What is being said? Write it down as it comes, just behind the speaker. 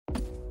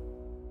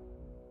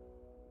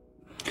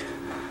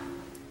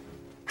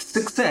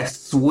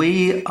Success.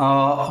 We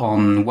are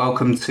on.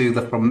 Welcome to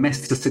the From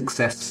Mess to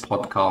Success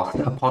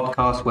podcast, a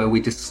podcast where we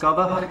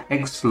discover,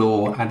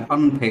 explore, and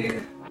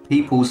unpick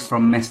people's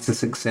From Mess to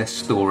Success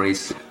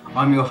stories.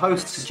 I'm your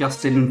host,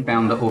 Justin,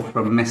 founder of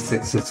From Mess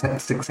to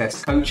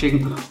Success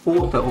Coaching,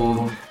 author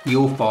of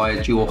You're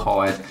Fired, You're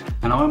Hired,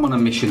 and I'm on a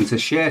mission to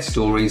share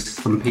stories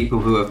from people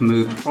who have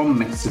moved from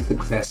mess to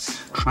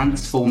success,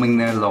 transforming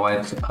their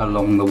lives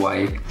along the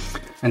way.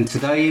 And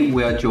today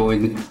we are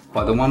joined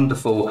by the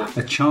wonderful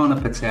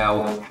Archana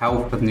Patel,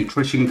 health and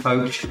nutrition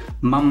coach,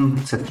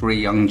 mum to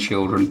 3 young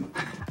children.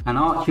 And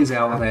Arch is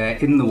out there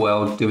in the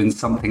world doing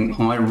something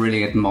I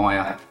really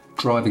admire,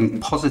 driving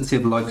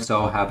positive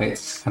lifestyle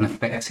habits and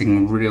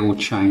affecting real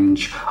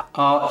change.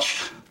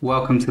 Arch,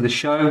 welcome to the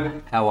show.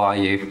 How are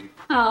you?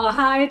 Oh,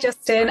 hi,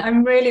 Justin.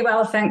 I'm really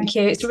well, thank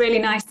you. It's really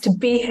nice to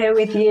be here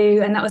with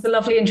you. And that was a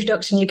lovely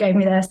introduction you gave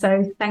me there.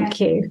 So thank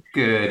you.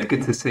 Good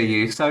to see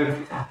you. So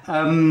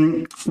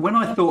when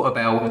I thought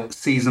about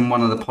season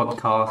 1 of the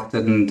podcast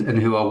and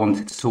who I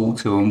wanted to talk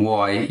to and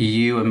why,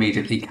 you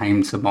immediately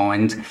came to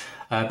mind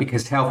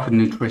because health and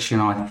nutrition,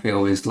 I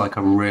feel, is like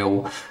a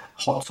real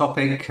hot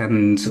topic.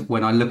 And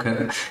when I look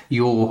at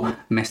your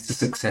mess to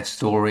success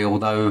story,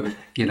 although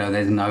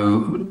there's no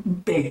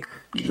big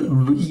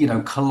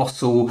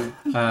colossal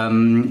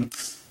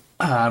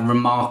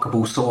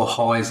remarkable sort of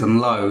highs and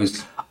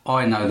lows,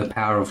 I know the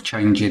power of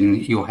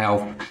changing your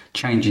health,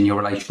 changing your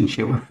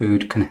relationship with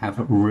food can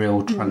have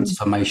real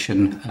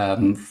transformation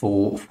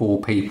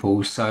for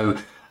people. So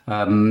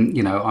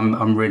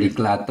I'm really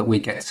glad that we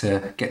get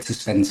to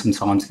spend some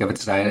time together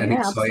today, and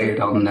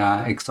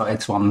excited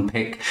to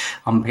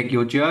unpick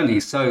your journey.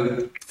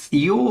 So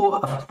you're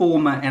a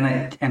former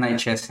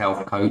NHS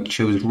health coach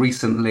who has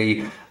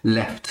recently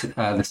left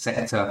the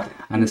sector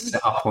and has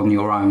set up on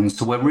your own.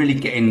 So we're really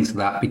getting into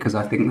that because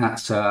I think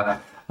that's a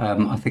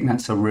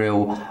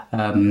real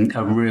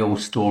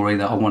story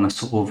that I want to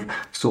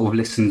sort of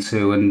listen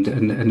to and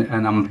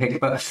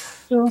unpick. But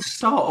to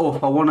start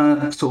off, I want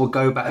to sort of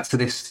go back to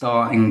this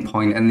starting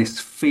point and this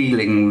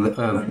feeling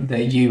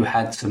that you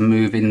had to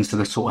move into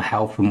the sort of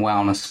health and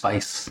wellness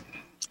space.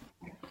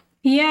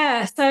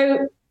 Yeah,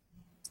 so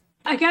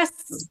I guess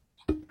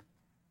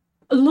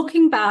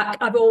looking back,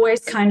 I've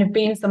always kind of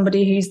been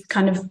somebody who's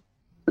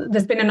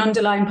there's been an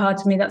underlying part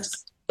of me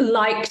that's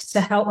liked to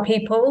help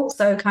people.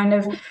 So kind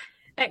of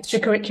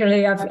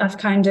extracurricularly, I've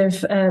kind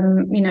of,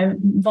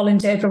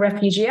 volunteered for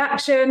Refugee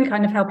Action,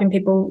 kind of helping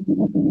people,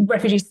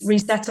 refugees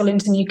resettle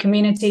into new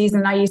communities.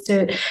 And I used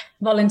to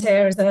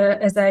volunteer as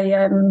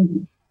a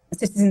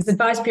Citizens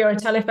Advice Bureau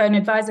telephone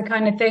advisor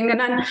kind of thing. And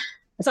then,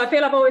 so I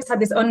feel I've always had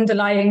this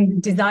underlying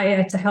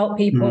desire to help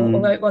people,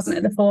 although it wasn't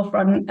at the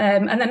forefront.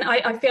 And then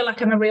I feel like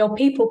I'm a real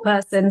people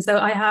person. So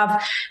I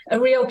have a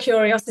real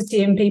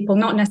curiosity in people,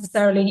 not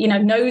necessarily,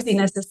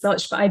 nosiness as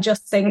such, but I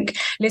just think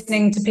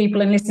listening to people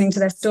and listening to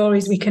their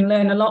stories, we can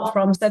learn a lot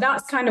from. So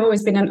that's kind of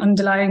always been an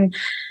underlying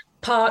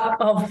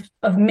part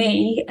of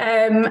me.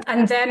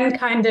 And then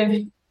kind of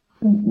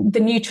the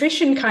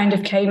nutrition kind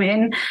of came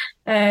in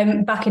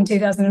back in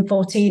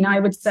 2014, I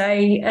would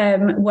say,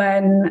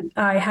 when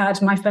I had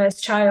my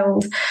first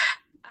child.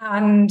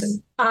 And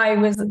I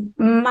was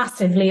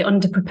massively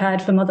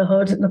underprepared for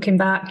motherhood, looking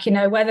back,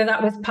 whether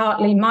that was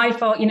partly my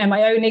fault,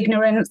 my own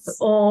ignorance,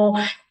 or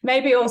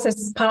maybe also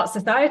part of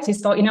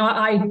society's fault.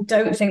 I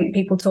don't think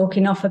people talk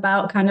enough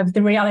about kind of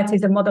the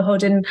realities of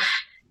motherhood and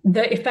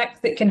the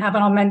effects it can have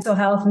on our mental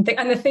health and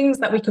the things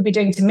that we could be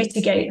doing to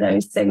mitigate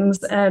those things.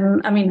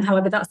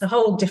 However, that's a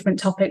whole different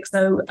topic,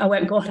 so I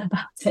won't go on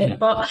about it. Yeah.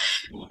 But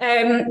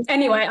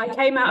anyway, I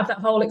came out of that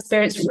whole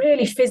experience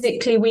really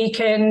physically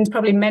weakened,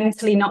 probably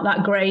mentally not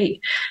that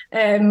great.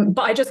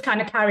 But I just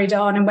kind of carried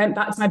on and went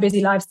back to my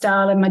busy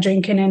lifestyle and my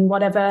drinking and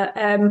whatever.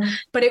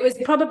 But it was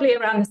probably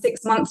around the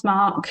 6-month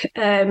mark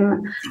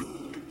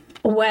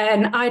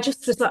when I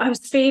just was like, I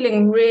was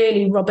feeling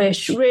really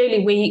rubbish,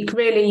 really weak,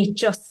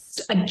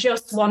 I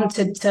just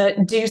wanted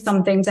to do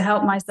something to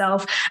help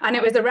myself. And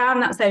it was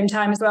around that same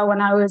time as well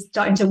when I was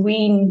starting to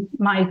wean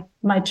my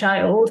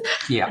child.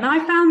 Yeah. And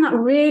I found that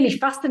really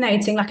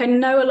fascinating. Like, I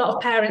know a lot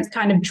of parents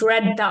kind of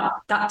dread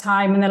that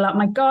time and they're like,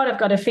 my God, I've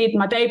got to feed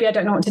my baby. I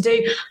don't know what to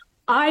do.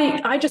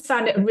 I just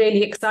found it a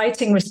really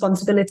exciting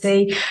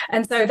responsibility.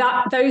 And so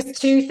those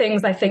two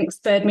things, I think,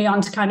 spurred me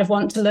on to kind of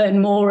want to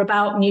learn more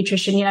about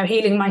nutrition,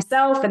 healing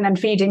myself and then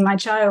feeding my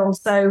child.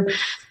 So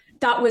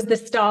that was the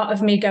start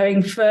of me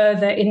going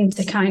further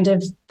into kind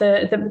of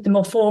the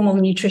more formal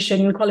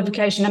nutrition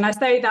qualification. And I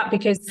say that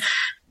because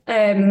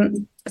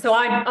so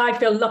I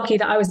feel lucky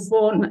that I was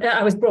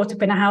brought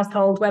up in a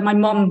household where my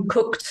mum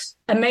cooked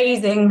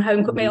amazing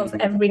home cooked meals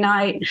every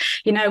night.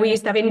 We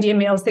used to have Indian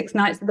meals 6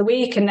 nights of the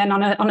week, and then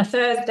on a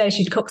Thursday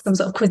she'd cook some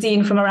sort of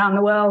cuisine from around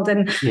the world.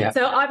 And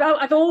so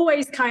I've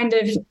always kind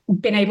of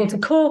been able to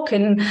cook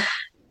and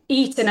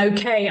eat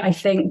okay, I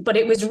think. But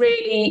it was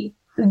really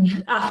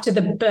after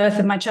the birth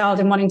of my child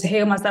and wanting to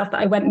heal myself that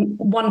I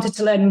wanted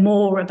to learn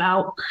more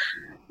about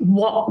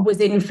what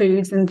was in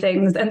foods and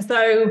things. And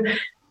so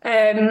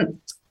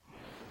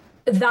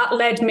that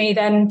led me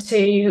then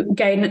to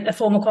gain a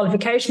formal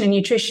qualification in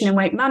nutrition and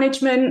weight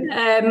management.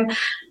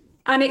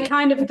 And it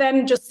kind of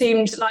then just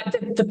seemed like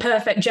the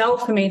perfect gel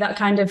for me, that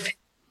kind of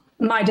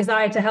my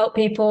desire to help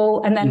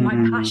people, and then my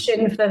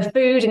passion for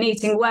food and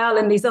eating well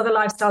and these other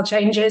lifestyle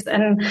changes.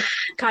 And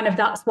kind of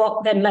that's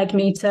what then led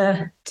me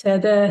to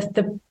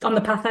the on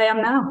the path I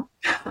am now.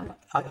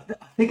 I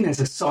think there's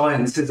a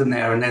science, isn't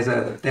there? And there's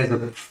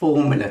a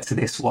formula to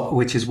this,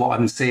 which is what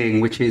I'm seeing,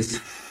 which is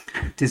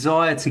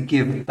desire to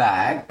give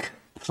back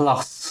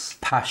plus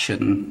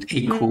passion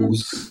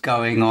equals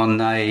going on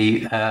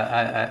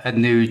a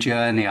new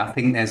journey. I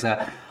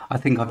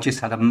think I've just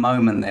had a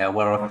moment there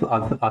where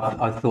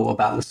I've thought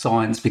about the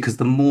science, because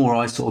the more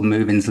I sort of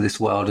move into this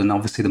world, and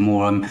obviously the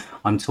more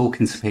I'm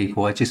talking to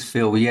people, I just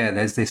feel,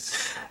 there's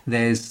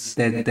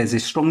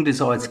this strong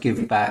desire to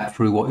give back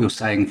through what you're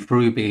saying,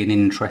 through being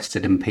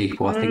interested in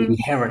people. I think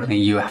inherently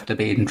you have to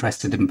be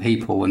interested in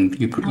people, and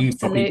you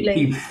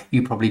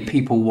probably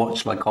people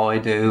watch like I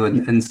do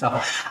and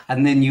stuff.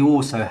 And then you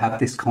also have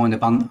this kind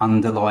of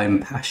underlying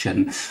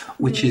passion,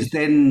 which is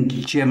then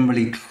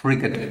generally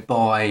triggered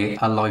by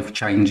a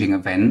life-changing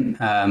event.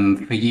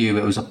 For you,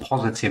 it was a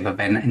positive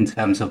event in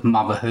terms of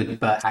motherhood,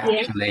 but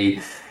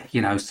actually,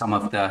 some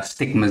of the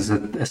stigmas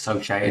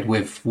associated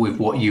with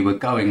what you were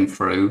going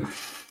through.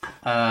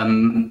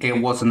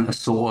 It wasn't a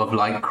sort of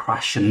like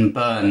crash and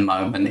burn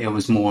moment. It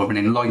was more of an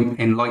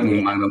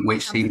enlightening moment,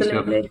 which seemed to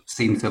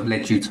have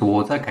led you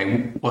towards,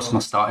 okay, what's my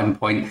starting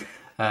point?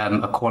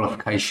 A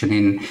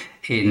qualification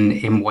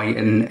in weight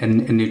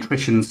and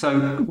nutrition,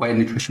 so weight and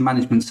nutrition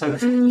management. So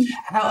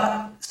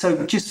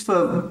so just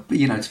for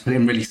to put it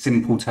in really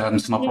simple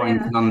terms, so my brain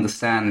can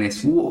understand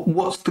this.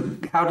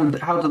 How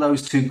do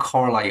those two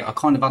correlate? I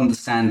kind of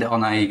understand it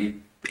on a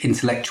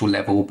intellectual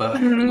level, but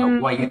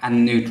weight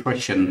and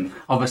nutrition,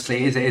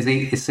 obviously, is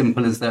it as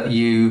simple as that?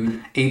 You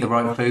eat the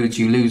right foods,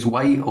 you lose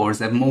weight, or is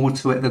there more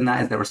to it than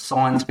that? Is there a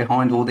science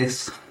behind all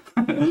this?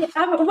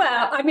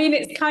 Well, I mean,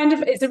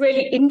 it's a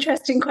really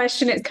interesting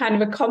question. It's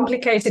kind of a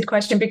complicated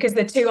question because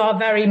the two are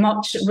very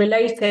much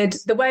related.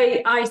 The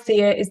way I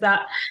see it is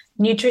that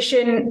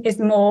nutrition is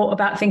more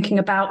about thinking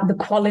about the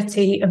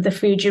quality of the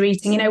food you're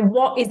eating.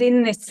 What is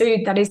in this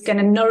food that is going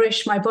to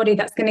nourish my body,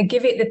 that's going to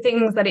give it the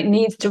things that it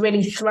needs to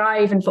really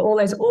thrive and for all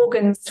those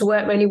organs to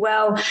work really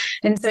well.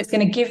 And so it's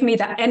going to give me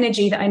that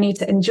energy that I need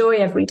to enjoy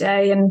every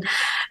day. And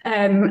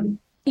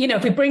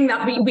if we bring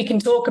that, we can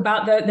talk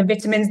about the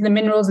vitamins and the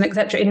minerals and et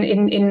cetera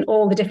in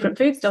all the different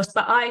foodstuffs.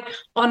 But I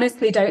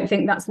honestly don't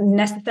think that's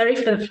necessary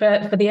for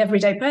the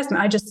everyday person.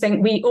 I just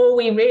think all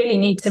we really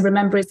need to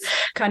remember is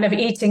kind of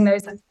eating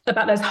those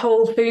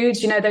whole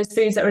foods, those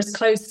foods that are as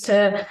close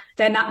to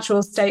their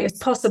natural state as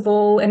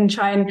possible, and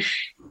try and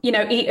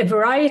eat a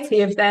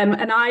variety of them.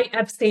 And I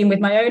have seen with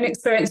my own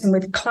experience and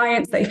with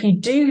clients that if you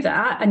do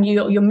that and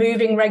you're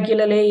moving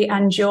regularly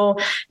and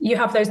you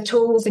have those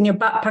tools in your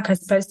backpack, I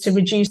suppose, to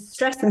reduce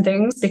stress and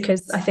things,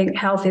 because I think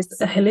health is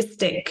a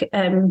holistic,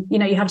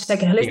 you have to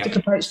take a holistic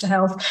approach to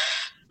health.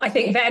 I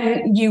think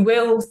then you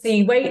will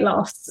see weight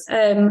loss.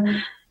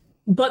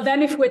 But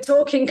then if we're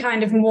talking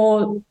kind of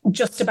more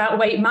just about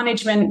weight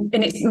management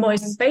in its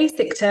most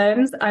basic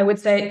terms, I would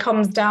say it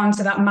comes down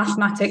to that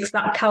mathematics,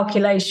 that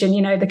calculation,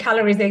 the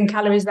calories in,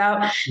 calories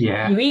out.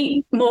 Yeah. You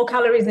eat more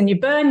calories than you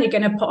burn, you're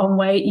going to put on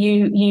weight.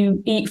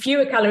 You eat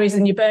fewer calories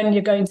than you burn,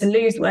 you're going to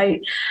lose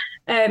weight.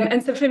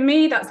 And so for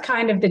me, that's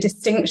kind of the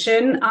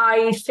distinction.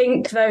 I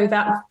think, though,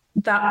 that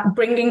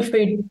bringing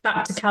food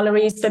back to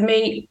calories for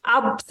me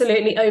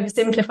absolutely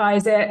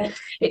oversimplifies it.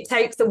 It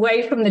takes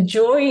away from the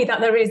joy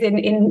that there is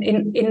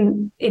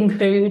in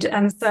food.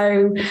 And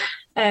so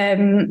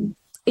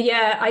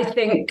I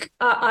think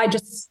I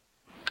just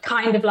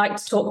kind of like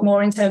to talk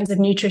more in terms of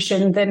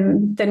nutrition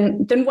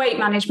than weight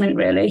management,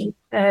 really.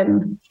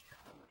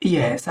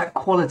 It's that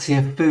quality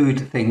of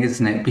food thing,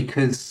 isn't it?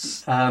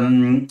 Because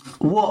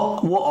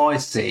what I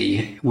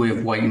see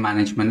with weight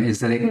management is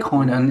that it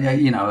kind of, I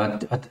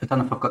don't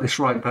know if I've got this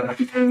right, but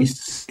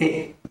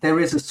there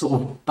is a sort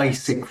of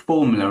basic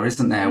formula,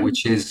 isn't there?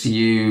 Which is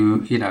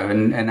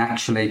and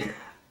actually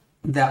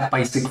that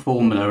basic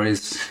formula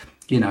is,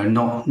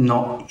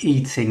 not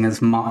eating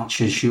as much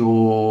as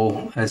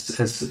you're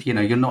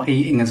not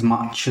eating as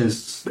much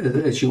as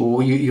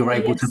you're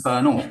able to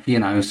burn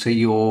off, so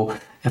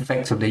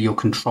you're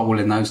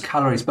controlling those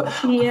calories. But I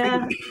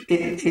think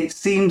it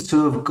seems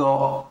to have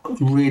got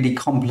really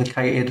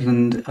complicated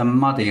and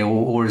muddy,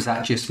 or is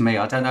that just me?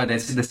 I don't know. There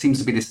seems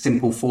to be this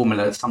simple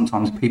formula that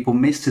sometimes people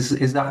miss.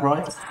 Is that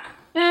right?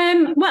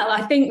 Well,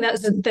 I think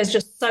there's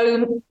just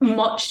so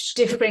much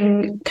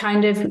different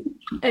kind of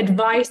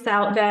advice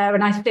out there.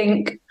 And I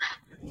think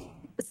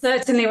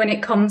certainly when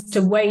it comes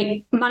to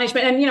weight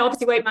management, and,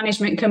 obviously weight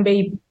management can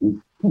be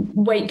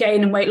weight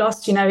gain and weight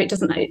loss, it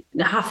doesn't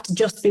have to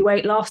just be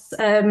weight loss.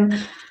 But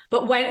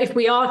if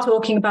we are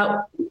talking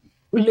about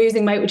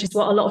losing weight, which is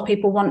what a lot of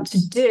people want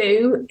to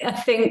do, I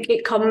think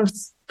it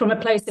comes from a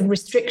place of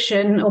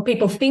restriction, or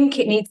people think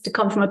it needs to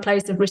come from a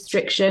place of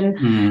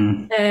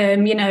restriction,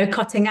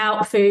 cutting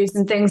out foods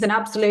and things. And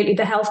absolutely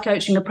the health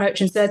coaching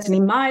approach, and certainly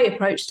my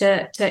approach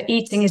to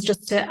eating, is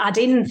just to add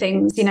in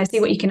things,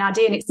 see what you can add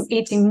in. It's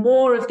eating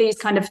more of these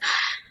kind of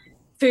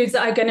foods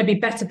that are going to be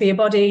better for your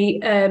body.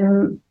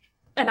 And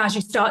as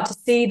you start to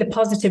see the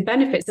positive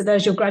benefits of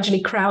those, you'll gradually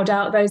crowd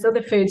out those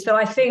other foods. So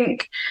I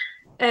think,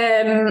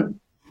 and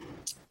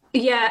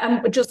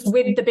just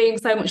with there being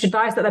so much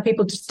advice that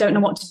people just don't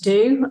know what to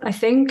do, I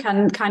think,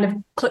 and kind of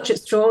clutch at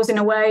straws in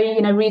a way,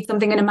 read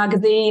something in a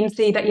magazine,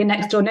 see that your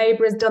next door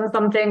neighbour has done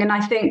something. And I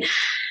think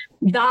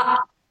that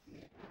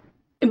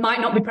it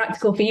might not be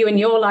practical for you in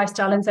your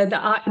lifestyle. And so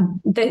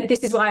this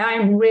is why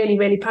I'm really,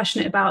 really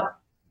passionate about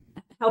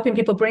helping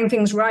people bring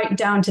things right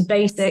down to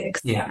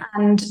basics,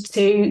 and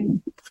to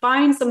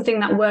find something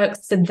that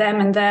works for them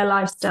and their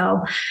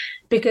lifestyle.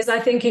 Because I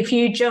think if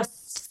you just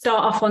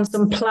start off on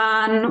some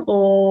plan,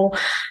 or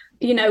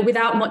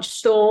without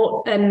much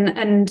thought,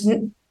 and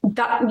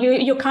that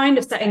you're kind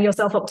of setting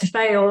yourself up to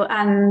fail.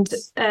 And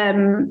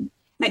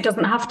it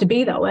doesn't have to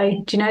be that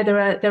way.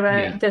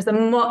 There's a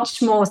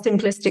much more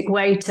simplistic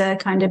way to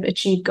kind of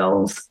achieve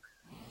goals.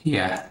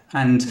 Yeah,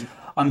 and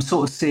I'm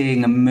sort of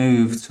seeing a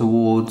move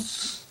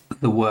towards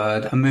a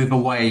move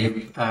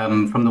away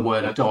from the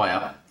word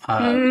diet.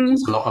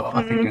 There's a lot of,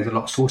 I think there's a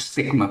lot of sort of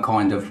stigma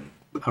kind of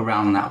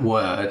around that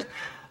word,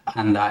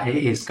 and that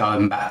it is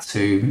going back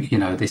to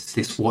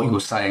this what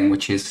you're saying,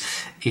 which is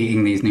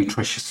eating these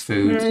nutritious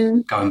foods,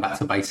 going back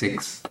to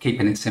basics,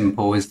 keeping it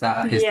simple. Is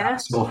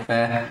that sort of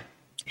fair?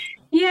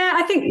 Yeah,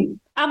 I think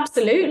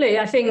absolutely.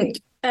 I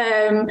think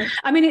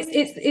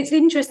it's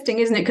interesting,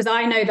 isn't it? Because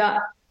I know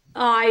that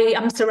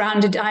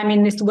I'm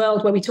in this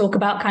world where we talk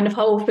about kind of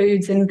whole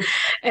foods and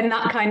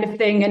that kind of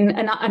thing,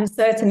 and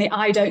certainly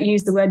I don't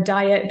use the word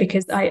diet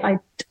because I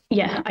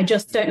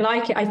just don't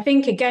like it. I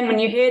think, again, when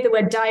you hear the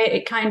word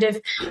diet,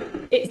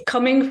 it's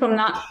coming from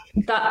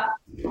that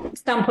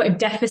standpoint of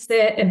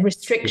deficit, of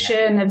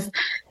restriction,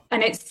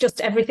 and it's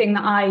just everything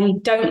that I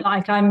don't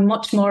like. I'm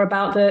much more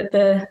about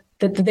the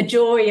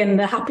joy and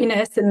the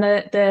happiness and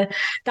the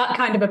that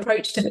kind of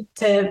approach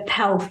to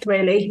health,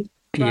 really.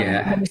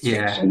 Yeah.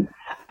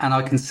 And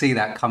I can see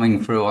that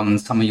coming through on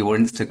some of your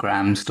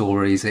Instagram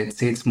stories.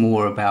 It's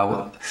more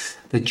about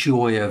the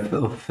joy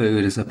of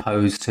food, as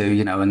opposed to,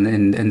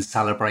 and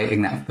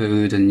celebrating that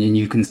food. And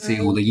you can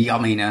see all the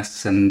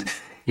yumminess, and,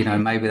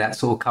 maybe that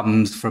sort of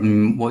comes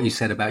from what you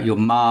said about your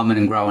mum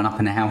and growing up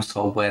in a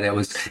household where it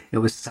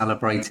was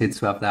celebrated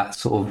to have that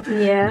sort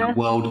of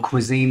world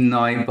cuisine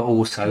night, but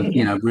also,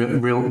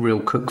 real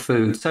cooked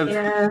food.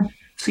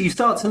 So you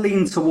start to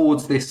lean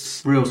towards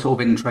this real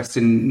sort of interest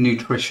in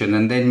nutrition,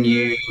 and then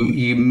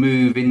you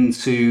move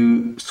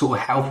into sort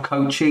of health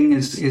coaching.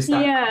 Is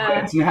that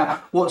correct? And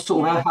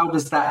how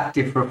does that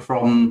differ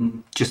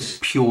from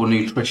just pure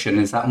nutrition?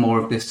 Is that more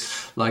of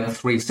this like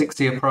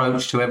 360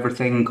 approach to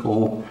everything,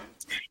 or?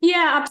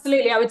 Yeah,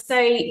 absolutely. I would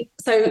say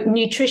so.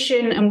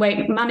 Nutrition and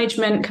weight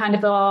management kind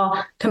of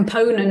are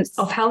components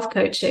of health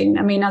coaching.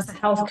 I mean, as a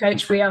health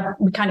coach, we're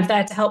kind of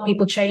there to help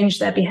people change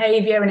their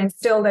behavior and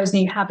instill those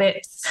new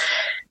habits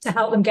to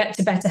help them get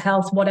to better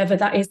health, whatever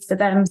that is for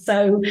them.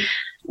 So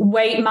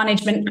weight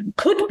management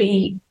could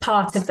be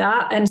part of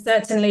that. And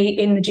certainly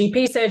in the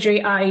GP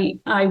surgery,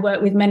 I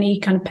work with many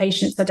kind of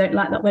patients, I don't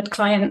like that word,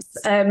 clients,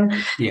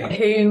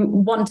 who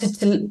wanted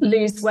to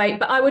lose weight.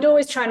 But I would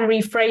always try and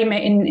reframe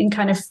it in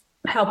kind of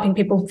helping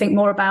people think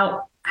more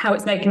about how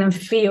it's making them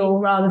feel,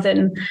 rather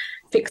than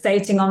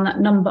fixating on that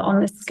number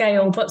on the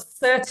scale. But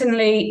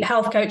certainly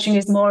health coaching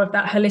is more of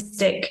that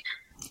holistic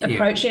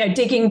approach,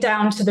 digging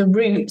down to the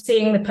root,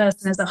 seeing the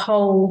person as a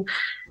whole,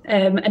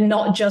 and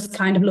not just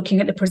kind of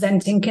looking at the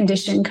presenting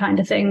condition kind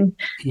of thing.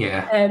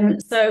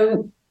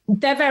 So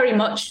they're very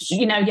much,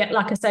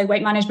 like I say,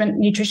 weight management,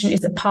 nutrition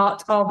is a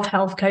part of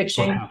health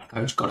coaching. Health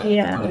coach, got it.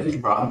 Got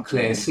it. Right, I'm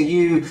clear. So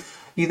you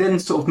then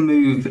sort of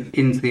move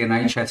into the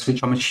NHS,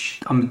 which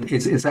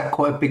is that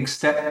quite a big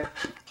step,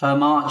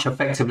 March?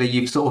 Effectively,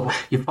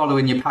 you're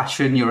following your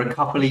passion. You're a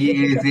couple of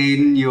years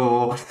in.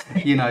 You're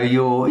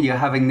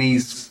having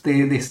this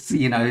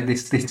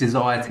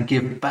desire to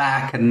give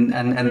back, and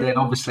then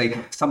obviously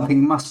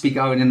something must be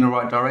going in the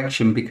right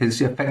direction,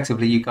 because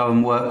effectively you go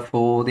and work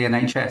for the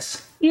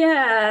NHS.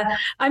 Yeah.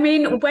 I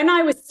mean, when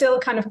I was still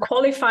kind of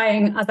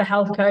qualifying as a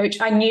health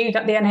coach, I knew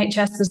that the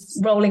NHS was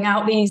rolling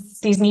out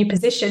these new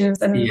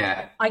positions, and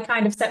I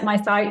kind of set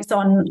my sights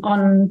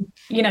on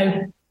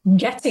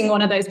getting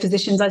one of those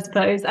positions, I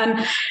suppose.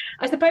 And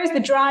I suppose the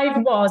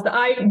drive was that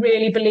I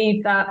really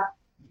believe that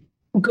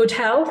good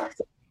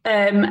health,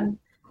 and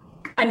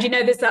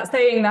there's that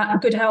saying that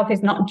good health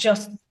is not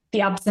just the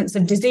absence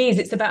of disease.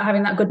 It's about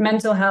having that good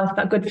mental health,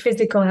 that good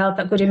physical health,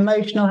 that good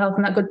emotional health,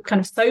 and that good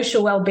kind of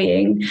social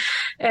well-being.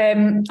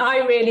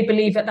 I really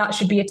believe that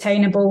should be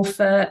attainable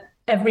for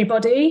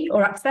everybody,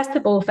 or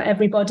accessible for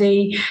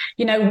everybody,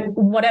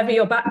 whatever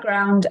your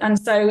background. And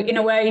so in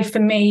a way, for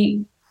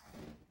me,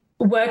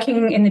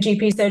 working in the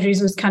GP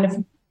surgeries was kind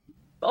of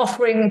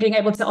being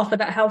able to offer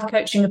that health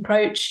coaching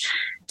approach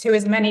to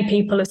as many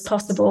people as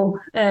possible.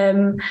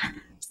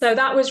 So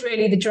that was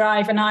really the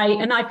drive, and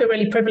I feel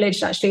really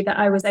privileged actually that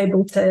I was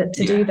able to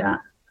do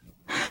that.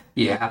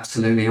 Yeah,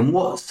 absolutely. And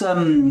what's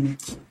I'm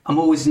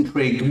always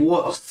intrigued.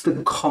 What's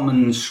the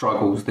common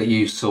struggles that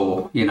you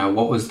saw? You know,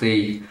 what was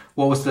the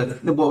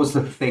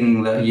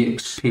thing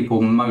that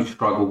people most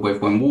struggled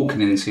with when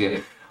walking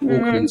into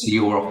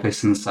your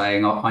office and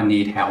saying, I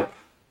need help?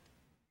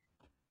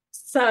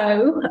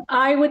 So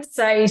I would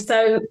say,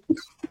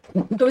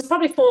 there was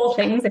probably four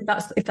things, if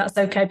that's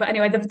okay. But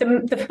anyway,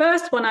 the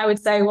first one I would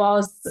say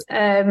was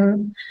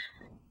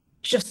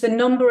just the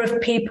number of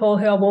people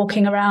who are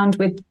walking around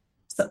with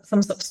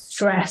some sort of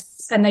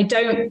stress, and they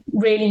don't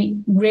really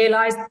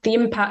realize the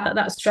impact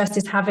that stress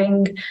is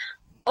having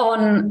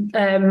on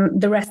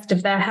the rest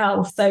of their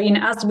health. So, you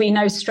know, as we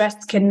know,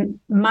 stress can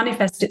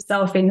manifest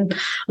itself in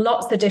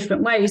lots of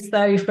different ways.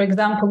 So, for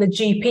example, the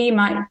GP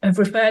might have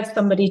referred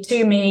somebody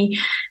to me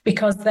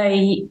because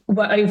they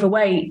were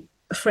overweight,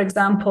 for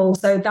example.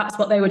 So that's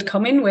what they would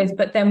come in with.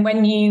 But then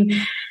when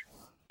you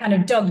kind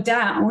of dug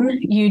down,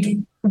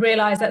 you'd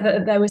realize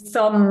that there was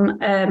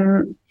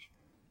something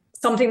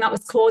that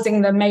was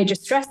causing them major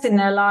stress in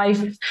their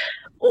life,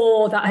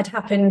 or that had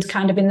happened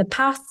kind of in the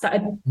past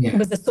that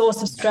was a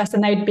source of stress,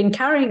 and they'd been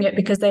carrying it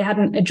because they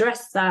hadn't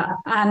addressed that.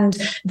 And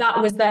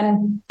that was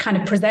then kind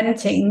of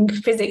presenting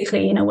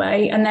physically in a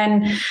way. And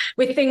then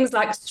with things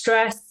like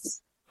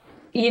stress,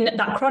 you know,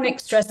 that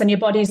chronic stress, and your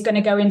body's going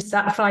to go into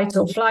that fight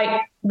or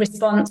flight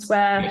response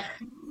where,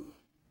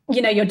 you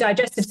know, your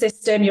digestive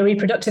system, your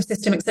reproductive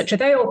system, etc.,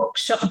 they all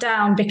shut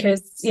down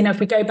because, you know, if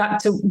we go back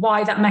to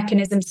why that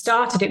mechanism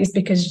started, it was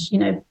because, you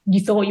know, you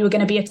thought you were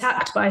going to be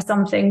attacked by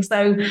something.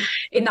 So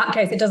in that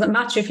case, it doesn't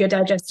matter if your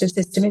digestive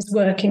system is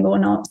working or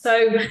not.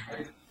 So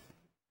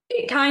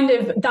it kind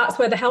of, that's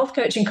where the health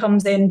coaching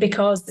comes in,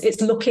 because it's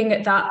looking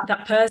at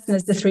that person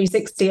as the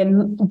 360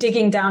 and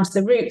digging down to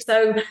the root.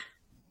 So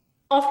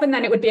often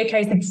then it would be a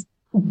case of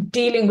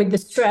dealing with the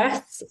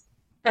stress.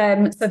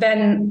 So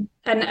then,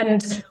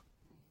 and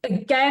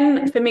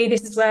again, for me,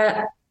 this is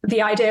where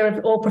the idea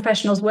of all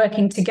professionals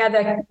working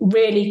together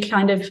really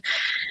kind of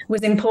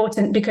was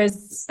important,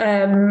 because,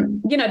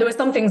 you know, there were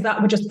some things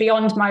that were just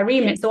beyond my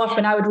remit. So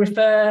often I would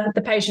refer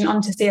the patient on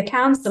to see a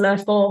counsellor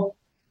for,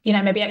 you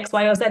know, maybe X,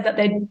 Y, or Z that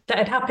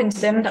had happened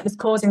to them that was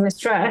causing the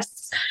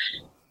stress.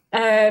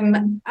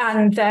 And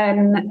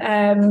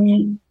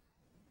then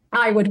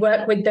I would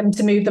work with them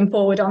to move them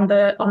forward on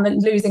the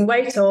losing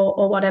weight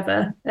or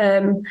whatever.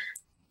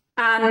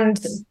 And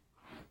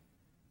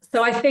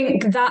so I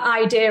think that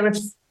idea of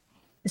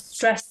the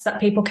stress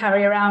that people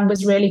carry around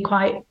was really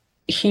quite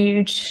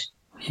huge.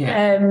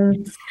 Yeah.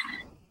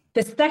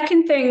 The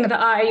second thing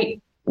that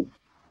I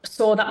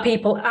saw that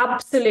people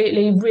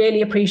absolutely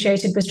really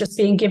appreciated was just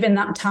being given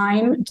that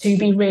time to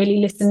be really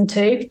listened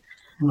to.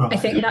 Right. I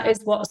think that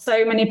is what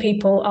so many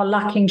people are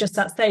lacking, just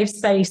that safe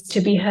space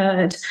to be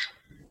heard.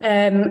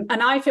 And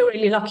I feel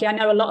really lucky. I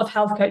know a lot of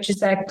health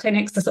coaches, their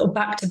clinics are sort of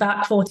back to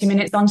back, 40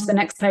 minutes on to the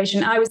next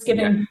patient. I was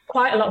given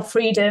quite a lot of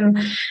freedom,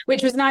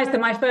 which was nice. So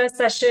my first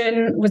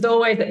session was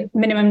always at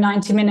minimum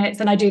 90 minutes,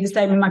 and I do the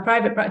same in my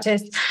private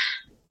practice.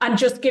 And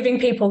just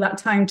giving people that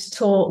time to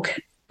talk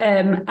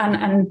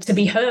and to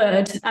be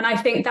heard. And I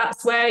think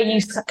that's where you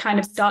kind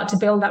of start to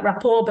build that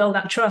rapport, build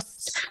that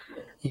trust.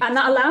 Yeah. And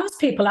that allows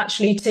people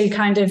actually to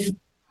kind of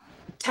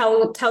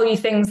tell you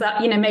things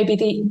that, you know, maybe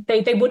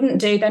they wouldn't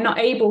do, they're not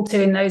able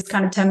to in those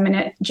kind of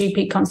 10-minute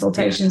GP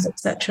consultations,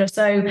 etc.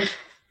 So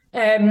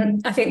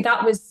I think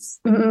that was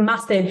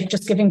massive,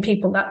 just giving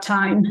people that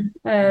time.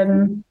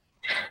 The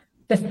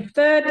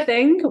third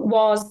thing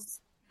was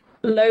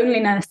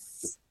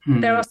loneliness.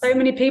 There are so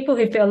many people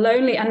who feel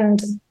lonely,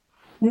 and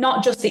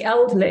not just the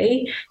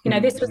elderly. You know,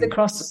 this was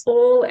across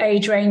all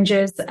age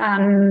ranges,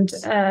 and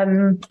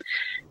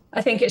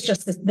I think it's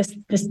just this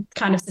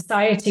kind of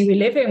society we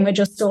live in. We're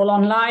just all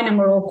online and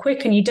we're all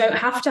quick, and you don't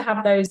have to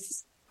have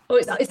those.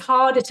 It's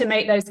harder to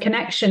make those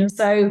connections.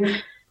 So,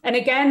 and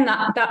again,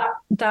 that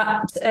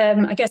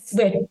I guess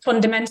we're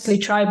fundamentally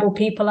tribal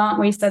people, aren't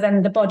we? So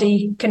then the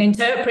body can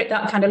interpret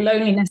that kind of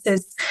loneliness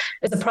as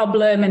a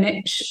problem,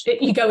 and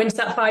you go into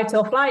that fight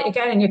or flight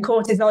again, and your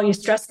cortisol, your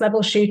stress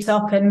levels shoot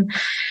up, and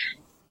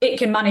it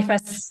can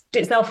manifest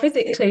itself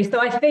physically. So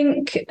I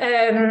think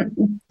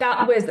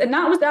that was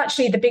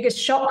actually the biggest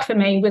shock for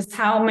me, was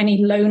how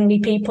many lonely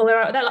people there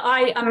are.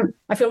 I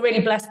feel really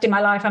blessed in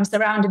my life. I'm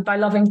surrounded by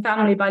loving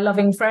family, by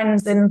loving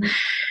friends, and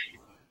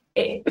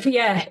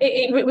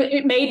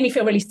it made me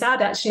feel really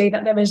sad actually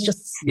that there was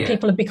just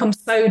people have become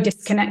so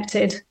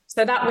disconnected.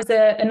 So that was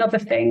another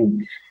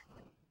thing.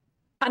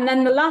 And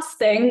then the last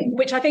thing,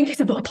 which I think is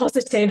a more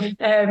positive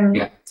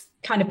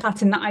kind of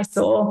pattern that I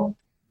saw,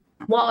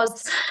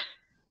 was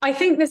I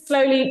think this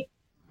slowly,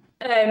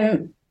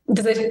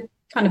 there's a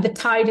kind of the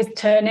tide is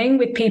turning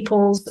with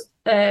people's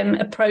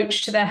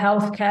approach to their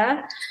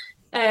healthcare.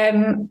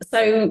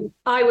 So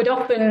I would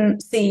often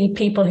see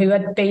people who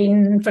had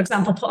been, for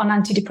example, put on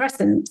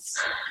antidepressants,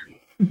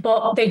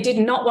 but they did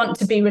not want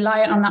to be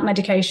reliant on that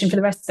medication for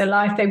the rest of their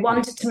life. They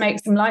wanted to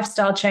make some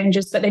lifestyle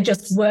changes, but they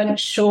just weren't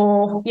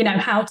sure,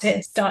 how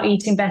to start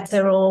eating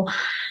better or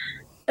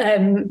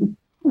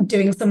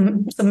doing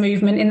some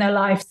movement in their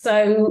life.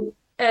 So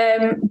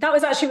that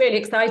was actually really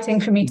exciting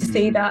for me to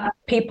see that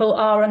people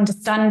are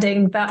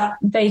understanding that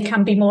they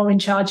can be more in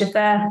charge of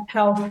their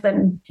health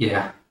than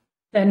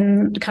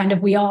kind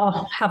of we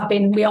are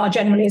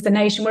generally as a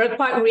nation. We're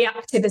quite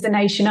reactive as a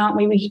nation, aren't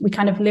we? We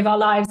kind of live our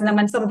lives, and then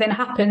when something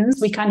happens,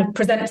 we kind of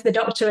present to the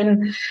doctor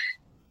and,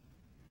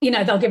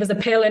 they'll give us a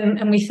pill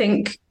and we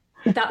think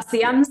that's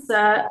the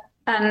answer.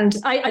 And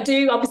I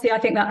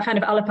think that kind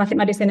of allopathic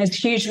medicine is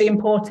hugely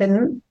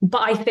important,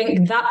 but I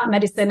think that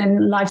medicine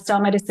and lifestyle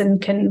medicine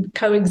can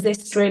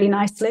coexist really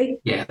nicely.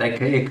 Yeah,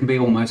 it can be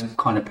almost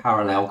kind of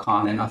parallel,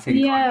 can't it? And I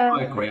think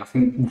I agree. I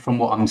think from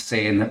what I'm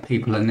seeing that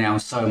people are now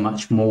so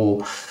much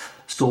more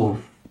sort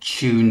of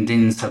tuned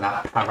into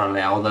that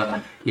parallel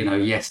that,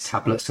 yes,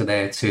 tablets are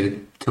there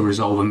to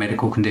resolve a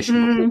medical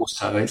condition, but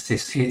also it's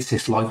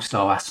this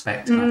lifestyle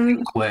aspect. And I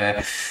think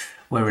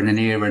we're in an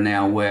era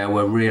now where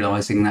we're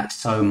realizing that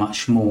so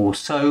much more.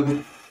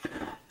 So,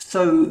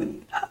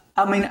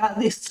 I mean, at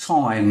this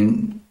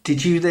time,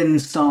 did you then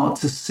start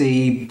to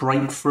see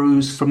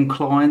breakthroughs from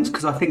clients?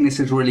 Because I think this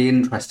is really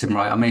interesting,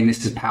 right? I mean,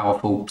 this is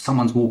powerful.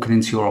 Someone's walking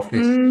into your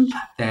office,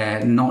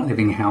 they're not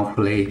living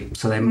healthily,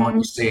 so they might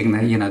be seeing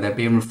that, they're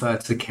being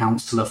referred to the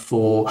counsellor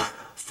for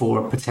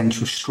a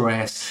potential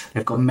stress.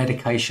 They've got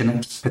medication,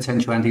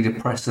 potential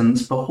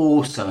antidepressants, but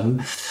also,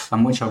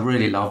 and which I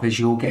really love, is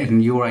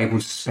you're able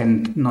to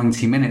spend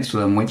 90 minutes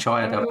with them, which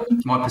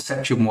my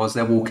perception was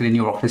they're walking in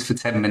your office for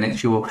 10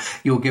 minutes. You're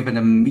giving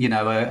them,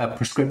 a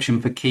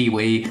prescription for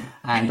kiwi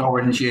and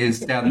oranges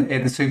down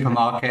in the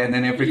supermarket, and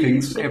then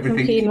everything's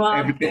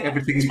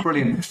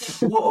brilliant.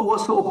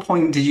 What sort of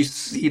point did you,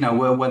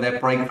 were there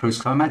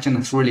breakthroughs? 'Cause I imagine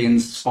that's really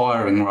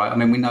inspiring, right? I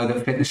mean, we know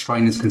that fitness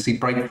trainers can see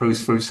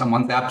breakthroughs through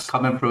someone's abs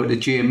coming through at the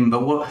gym,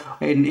 but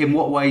in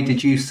what way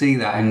did you see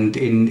that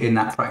in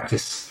that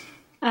practice?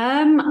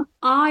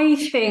 I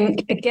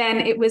think again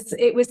it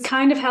was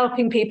kind of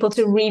helping people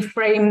to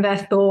reframe their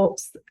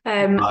thoughts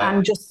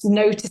and just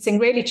noticing,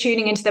 really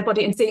tuning into their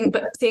body and seeing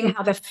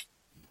how they're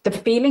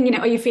feeling.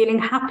 Are you feeling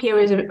happier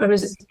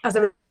as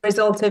a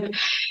result of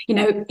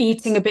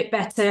eating a bit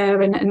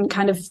better and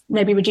kind of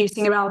maybe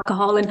reducing your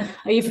alcohol, and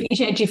do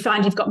you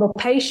find you've got more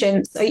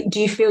patience?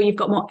 Do you feel you've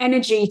got more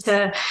energy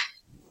to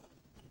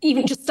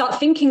even just start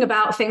thinking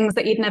about things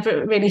that you'd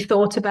never really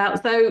thought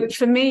about? So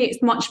for me, it's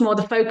much more,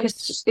 the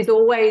focus is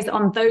always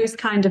on those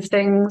kind of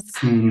things.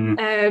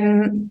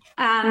 And,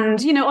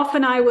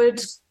 often I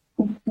would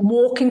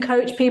walk and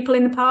coach people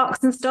in the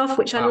parks and stuff,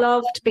 which I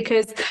loved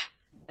because,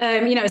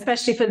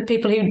 especially for the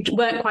people who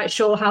weren't quite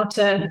sure how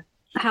to,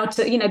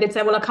 they'd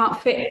say, well, I can't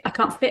fit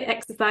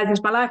exercise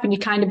into my life. And you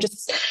kind of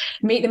just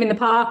meet them in the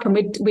park and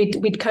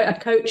we'd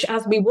coach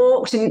as we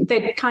walked, and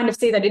they'd kind of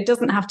see that it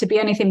doesn't have to be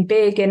anything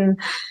big and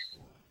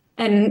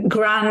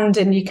grand,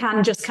 and you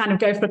can just kind of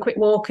go for a quick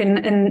walk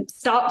and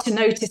start to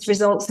notice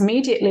results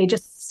immediately.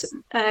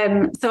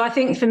 So I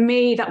think for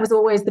me, that was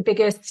always the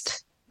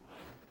biggest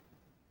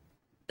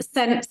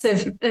sense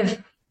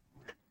of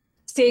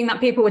seeing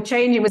that people were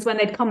changing, was when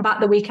they'd come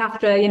back the week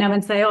after,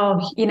 and say,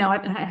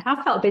 I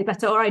have felt a bit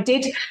better, or I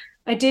did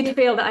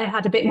feel that I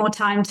had a bit more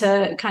time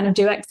to kind of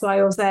do X,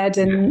 Y, or Z.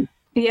 And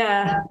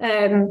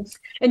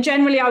and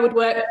generally I would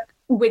work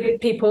with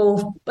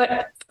people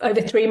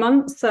over 3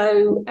 months.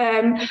 So,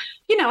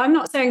 I'm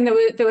not saying there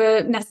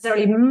were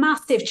necessarily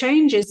massive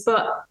changes,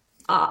 but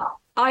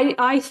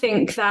I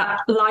think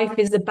that life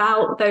is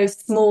about those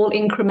small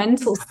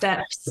incremental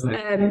steps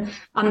and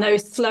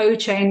those slow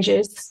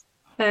changes.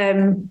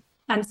 And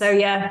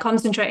so,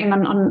 concentrating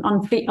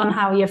on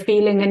how you're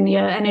feeling and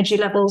your energy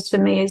levels for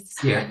me is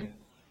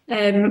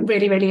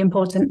really, really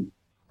important.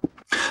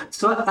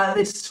 So at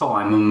this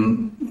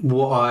time,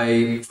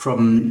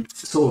 from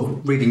sort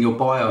of reading your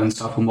bio and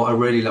stuff, and what I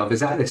really love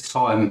is at this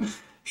time,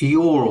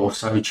 you're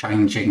also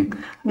changing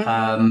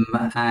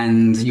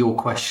and you're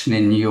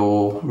questioning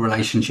your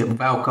relationship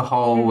with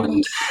alcohol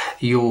and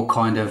you're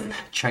kind of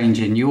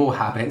changing your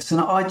habits. And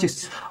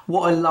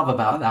what I love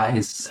about that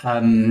is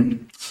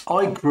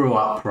I grew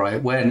up,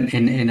 right, when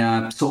in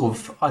a sort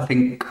of, I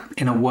think,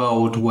 in a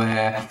world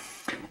where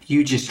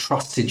you just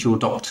trusted your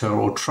doctor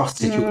or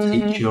trusted your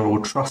teacher or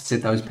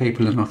trusted those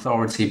people in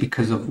authority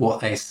because of what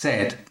they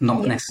said,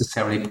 not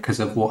necessarily because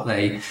of what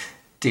they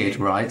did,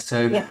 right?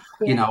 So,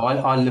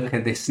 I look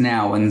at this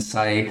now and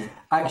say,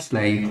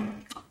 actually,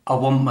 I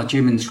want my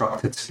gym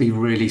instructor to be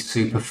really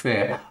super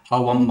fit. I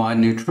want my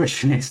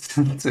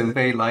nutritionist to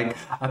be like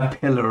a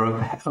pillar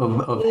of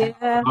health.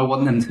 I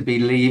want them to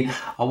be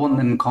I want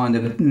them kind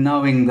of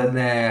knowing that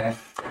they're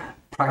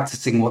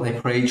practicing what they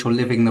preach or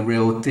living the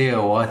real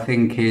deal, I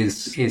think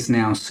is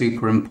now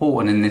super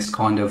important in this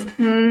kind of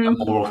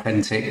more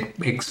authentic,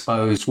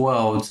 exposed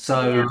world.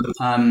 So,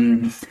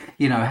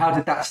 how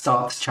did that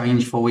start to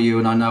change for you?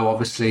 And I know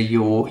obviously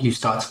you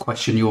start to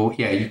question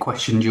you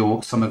questioned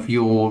some of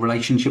your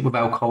relationship with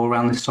alcohol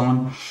around this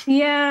time.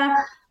 Yeah,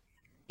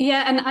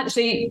 Yeah, and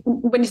actually,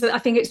 when you said, I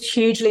think it's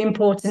hugely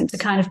important to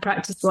kind of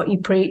practice what you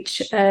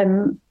preach.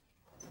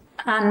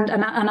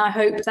 And I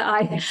hope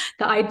that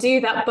I do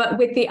that. But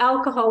with the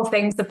alcohol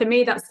thing, so for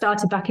me, that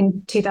started back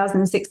in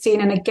 2016.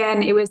 And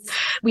again,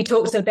 we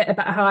talked a bit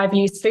about how I've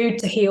used food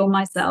to heal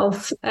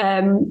myself,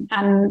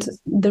 and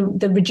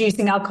the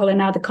reducing alcohol and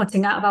now the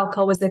cutting out of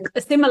alcohol was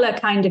a similar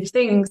kind of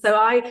thing. So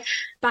I,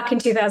 back in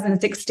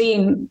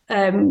 2016,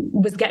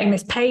 was getting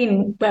this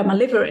pain where my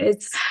liver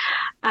is,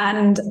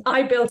 and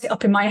I built it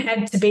up in my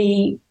head to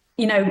be,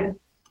 to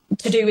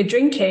do with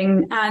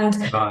drinking, and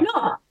Right.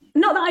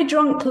 Not that I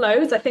drunk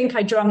loads. I think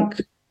I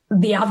drunk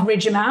the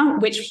average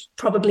amount, which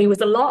probably was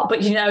a lot,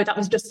 but that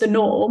was just the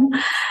norm.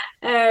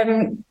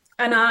 And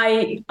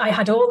I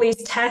had all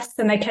these tests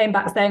and they came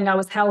back saying I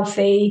was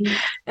healthy.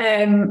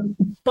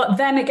 But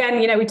then again,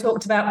 we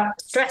talked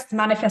about stress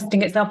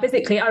manifesting itself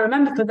physically. I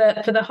remember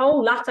for the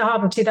whole latter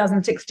half of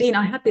 2016,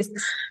 I had this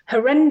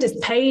horrendous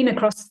pain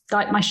across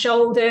like my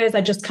shoulders.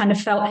 I just kind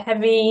of felt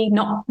heavy,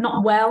 not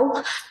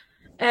well.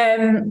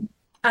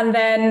 And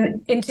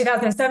then in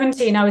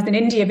 2017, I was in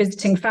India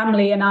visiting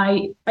family, and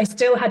I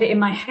still had it in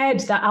my head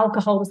that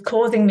alcohol was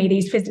causing me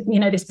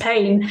this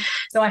pain.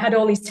 So I had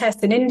all these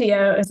tests in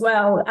India as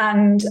well.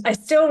 And I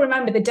still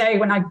remember the day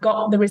when I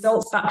got the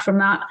results back from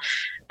that.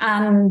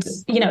 And,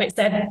 it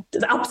said,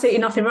 there's absolutely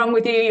nothing wrong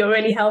with you. You're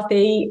really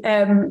healthy.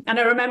 And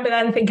I remember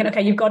then thinking,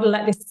 okay, you've got to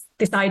let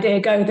this idea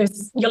go.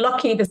 You're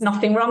lucky there's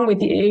nothing wrong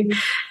with you.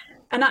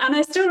 And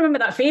I still remember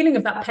that feeling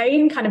of that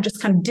pain kind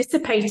of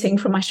dissipating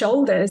from my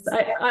shoulders.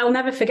 I'll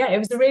never forget. It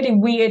was a really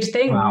weird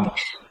thing. Wow.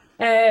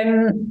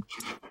 And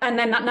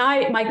then that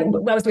night, I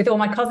was with all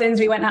my cousins.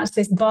 We went out to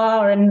this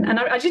bar, and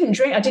I didn't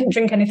drink. I didn't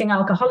drink anything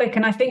alcoholic.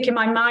 And I think in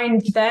my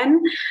mind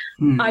then,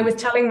 I was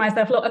telling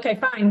myself, look, okay,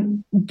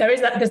 fine.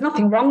 There's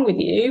nothing wrong with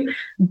you,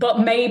 but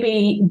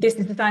maybe this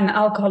is the sign that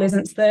alcohol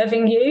isn't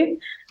serving you.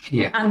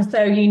 Yeah. And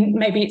so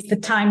maybe it's the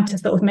time to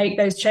sort of make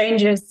those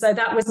changes. So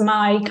that was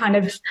my kind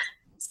of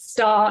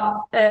start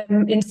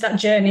into that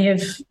journey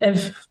of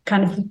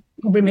kind of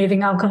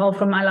removing alcohol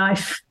from my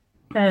life.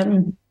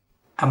 And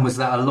was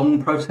that a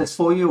long process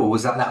for you, or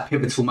was that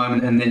pivotal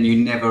moment and then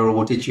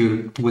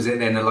was it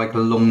then like a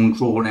long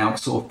drawn out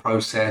sort of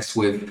process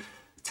with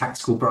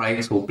tactical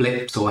breaks or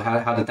blips, or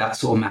how did that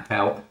sort of map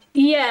out?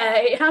 Yeah,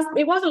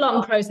 it was a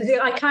long process.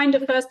 I kind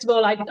of, first of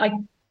all, I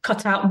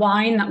cut out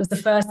wine. That was the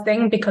first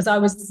thing, because I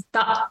was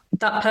that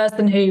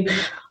person who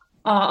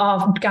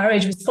our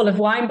garage was full of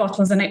wine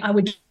bottles, and I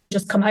would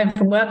just come home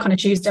from work on a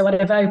Tuesday,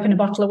 whatever, open a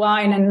bottle of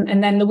wine.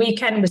 And then the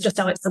weekend was just,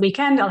 it's the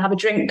weekend, I'll have a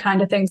drink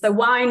kind of thing. So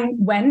wine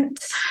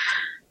went.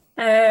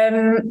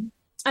 And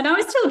I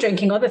was still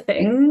drinking other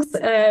things.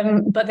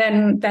 But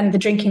then the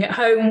drinking at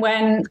home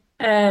went.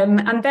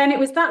 And then it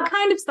was that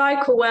kind of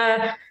cycle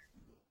where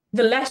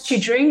the less you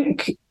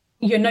drink,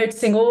 you're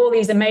noticing all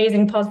these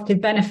amazing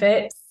positive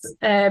benefits.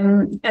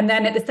 And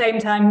then at the same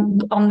time,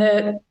 on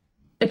the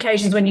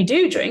occasions when you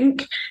do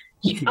drink,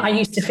 I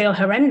used to feel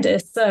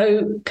horrendous.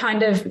 So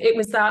kind of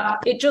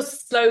it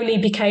just slowly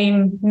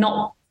became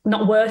not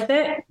worth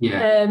it.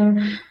 Yeah.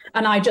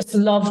 And I just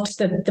loved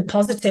the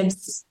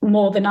positives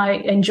more than I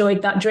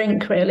enjoyed that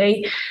drink,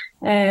 really.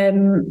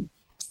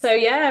 So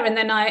yeah, and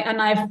then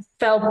I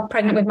fell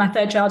pregnant with my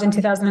third child in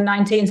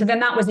 2019. So then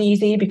that was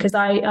easy, because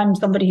I'm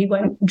somebody who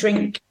won't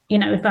drink,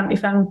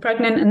 if I'm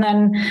pregnant. And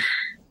then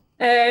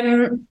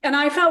and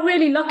I felt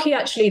really lucky,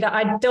 actually, that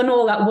I'd done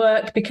all that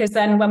work, because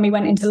then when we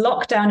went into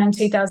lockdown in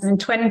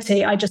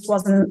 2020, I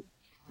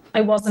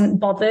wasn't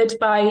bothered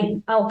by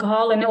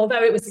alcohol. And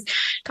although it was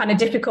kind of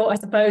difficult, I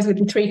suppose, with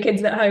the 3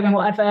 kids at home and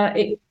whatever,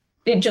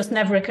 it just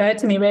never occurred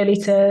to me really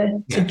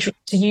to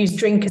use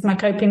drink as my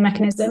coping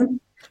mechanism.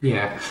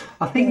 Yeah,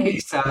 I think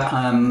it's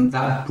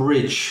that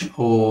bridge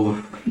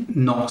of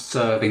not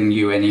serving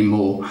you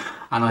anymore.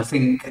 And I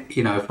think,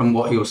 from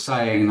what you're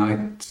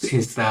saying,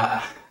 is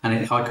that,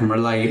 and I can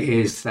relate,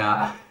 is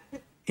that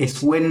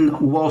it's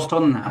whilst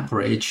on that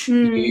bridge,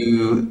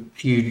 you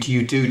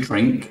do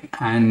drink,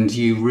 and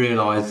you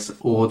realise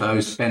all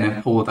those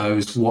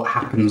what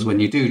happens when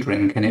you do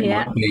drink. And it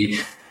might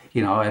be,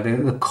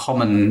 the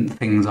common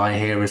things I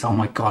hear is, oh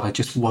my God, I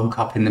just woke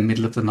up in the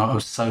middle of the night, I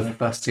was so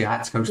thirsty, I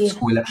had to go to the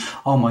toilet.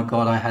 Oh my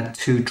God, I had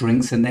 2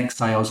 drinks. The next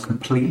day I was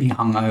completely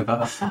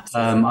hungover.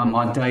 And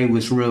my day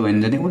was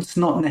ruined. And it was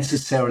not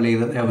necessarily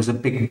that there was a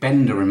big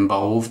bender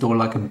involved or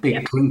like a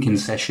big drinking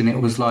session.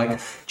 It was like,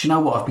 do you know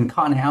what? I've been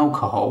cutting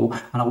alcohol,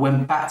 and I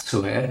went back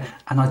to it,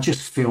 and I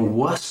just feel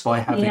worse by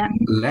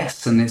having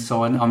less. And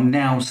so I'm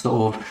now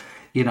sort of,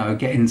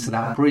 getting to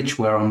that bridge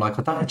where I'm like,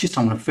 I just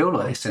don't want to feel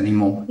like this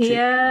anymore.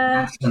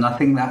 Yeah. And I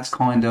think that's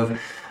kind of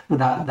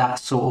that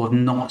sort of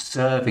not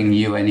serving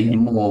you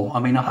anymore. I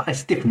mean,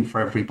 it's different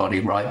for everybody,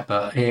 right?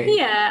 But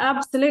yeah,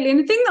 absolutely. And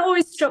the thing that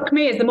always struck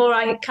me is, the more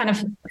I kind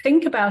of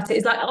think about it,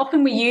 is like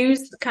often we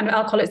use kind of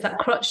alcohol as that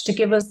crutch to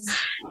give us,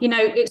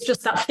 it's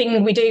just that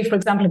thing we do. For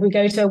example, if we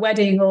go to a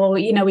wedding or,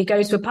 we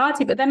go to a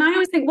party. But then I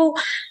always think, well,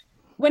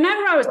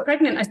 whenever I was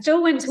pregnant, I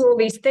still went to all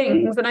these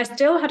things and I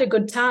still had a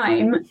good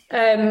time.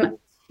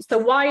 So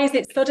why is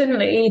it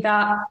suddenly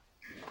that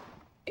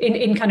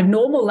in kind of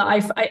normal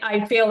life,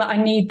 I feel that I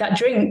need that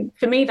drink.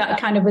 For me, that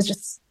kind of was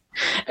just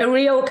a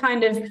real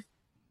kind of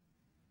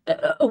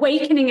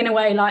awakening in a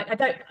way.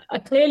 Like I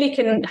clearly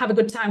can have a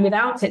good time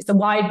without it. So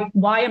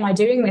why am I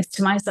doing this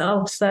to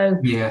myself? So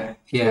yeah.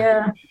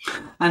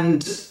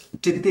 And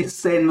did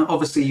this then,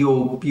 obviously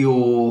your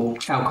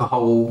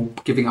alcohol,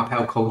 giving up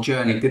alcohol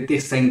journey, did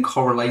this then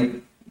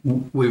correlate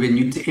within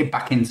you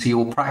back into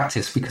your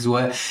practice? Because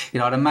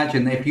I'd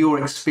imagine that if you're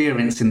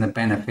experiencing the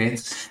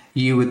benefits,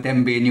 you would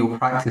then be in your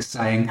practice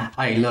saying,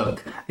 hey,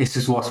 look, this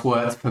is what's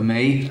worked for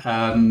me.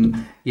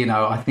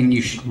 I think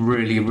you should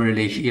really,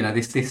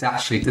 this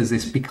actually, does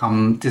this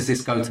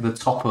go to the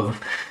top of,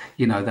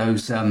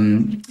 those,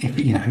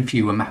 if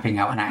you were mapping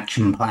out an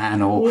action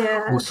plan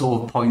or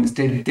sort of points,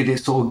 did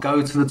it sort of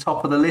go to the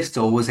top of the list,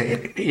 or was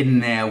it in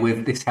there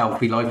with this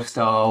healthy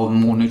lifestyle,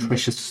 more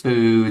nutritious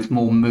food,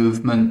 more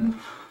movement?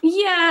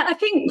 Yeah, I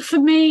think for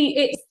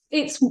me,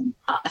 it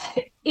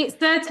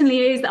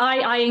certainly is.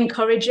 I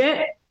encourage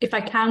it if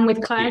I can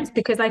with clients,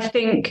 because I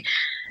think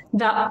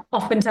that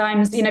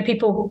oftentimes,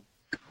 people,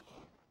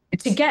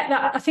 to get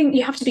that, I think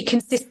you have to be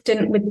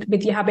consistent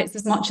with your habits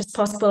as much as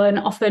possible. And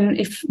often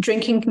if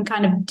drinking can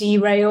kind of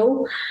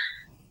derail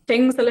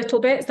things a little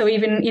bit. So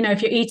even,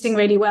 if you're eating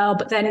really well,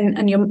 but then,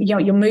 and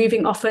you're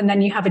moving often,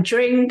 then you have a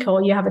drink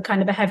or you have a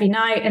kind of a heavy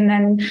night, and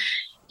then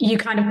you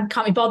kind of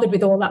can't be bothered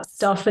with all that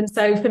stuff. And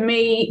so for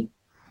me,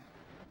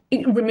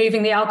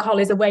 removing the alcohol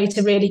is a way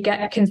to really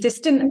get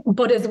consistent,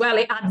 but as well,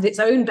 it adds its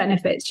own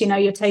benefits.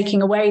 You're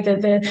taking away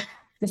the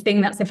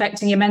thing that's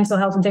affecting your mental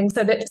health and things.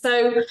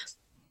 So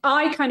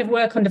I kind of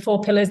work under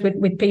 4 pillars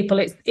with people.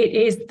 It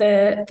is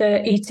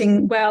the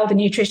eating well, the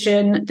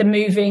nutrition, the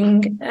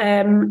moving,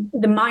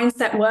 the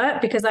mindset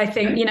work, because I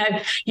think,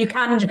 you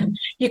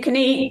can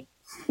eat,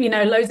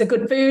 loads of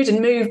good food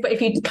and move, but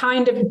if you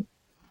kind of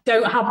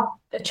don't have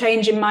a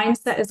change in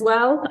mindset as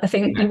well, I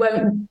think you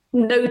won't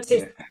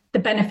notice the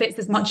benefits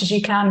as much as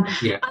you can.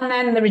 Yeah. And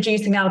then the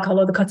reducing alcohol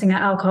or the cutting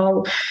out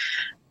alcohol,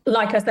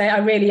 like I say, I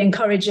really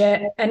encourage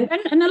it. And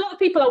a lot of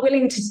people are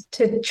willing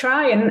to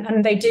try,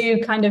 and they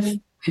do kind of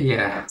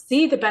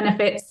see the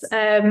benefits.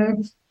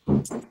 But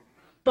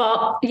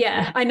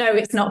I know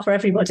it's not for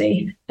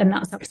everybody, and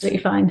that's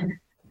absolutely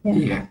fine.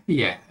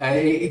 Exactly.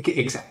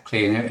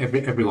 And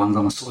everyone's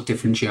on a sort of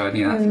different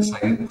journey. That's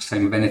the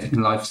same with anything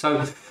in life.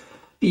 So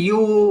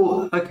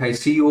you're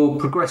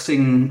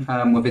progressing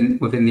within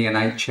the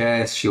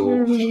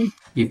NHS.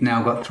 You've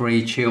now got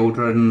 3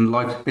 children.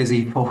 Life's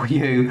busy for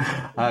you.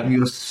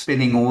 You're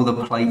spinning all the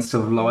plates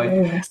of life.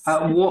 Yes.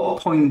 At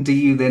what point do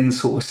you then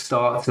sort of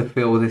start to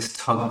feel this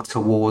tug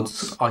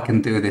towards, I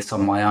can do this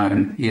on my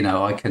own?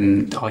 I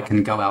can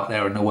go out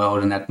there in the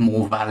world and add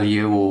more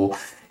value, or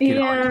I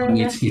don't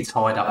need to be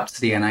tied up to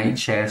the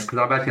NHS? Because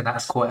I imagine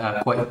that's quite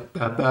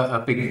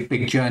a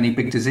big journey,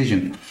 big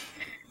decision.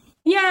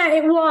 Yeah,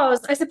 it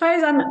was. I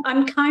suppose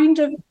I'm kind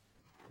of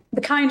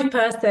the kind of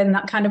person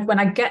that kind of, when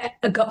I get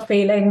a gut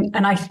feeling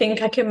and I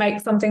think I can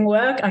make something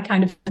work, I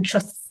kind of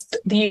trust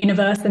the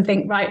universe and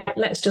think, right,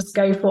 let's just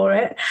go for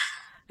it.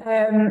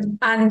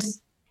 And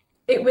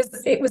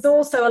it was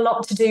also a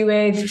lot to do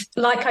with,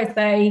 like I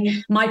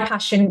say, my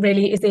passion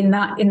really is in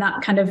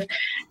that kind of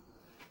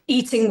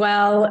eating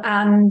well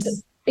and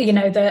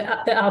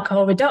the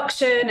alcohol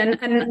reduction,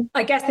 and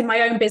I guess in my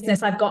own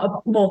business I've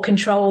got more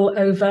control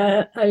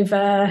over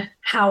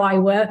how I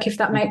work, if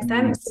that makes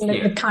sense,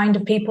 the kind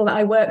of people that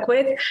I work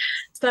with.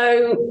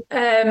 So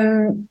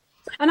and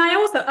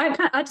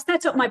I'd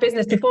set up my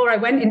business before I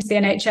went into the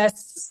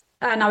NHS,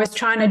 and I was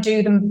trying to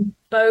do them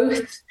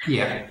both.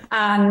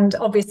 And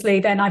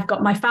obviously then I've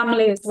got my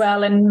family as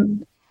well,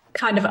 and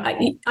kind of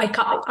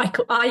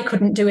I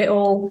couldn't do it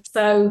all,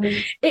 so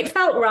it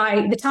felt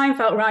right. The time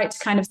felt right to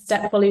kind of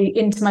step fully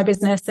into my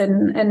business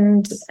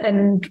and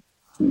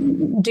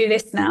do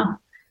this now.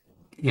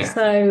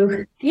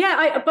 So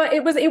but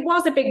it was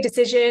a big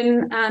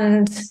decision,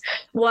 and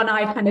one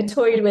I kind of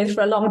toyed with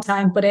for a long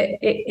time, but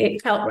it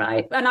felt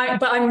right. And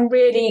I'm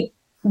really,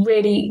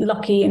 really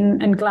lucky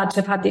and glad to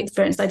have had the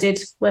experience I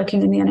did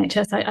working in the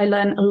NHS. I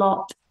learned a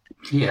lot.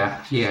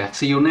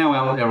 So you're now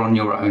out there on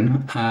your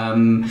own.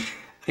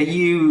 Are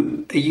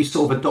you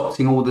sort of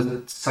adopting all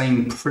the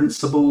same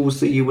principles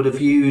that you would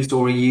have used,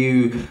 or are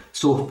you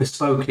sort of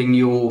bespoking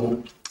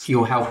your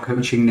health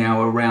coaching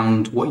now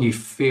around what you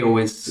feel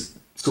is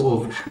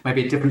sort of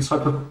maybe a different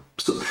type of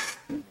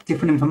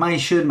different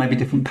information, maybe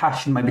different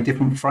passion, maybe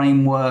different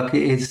framework?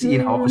 It is,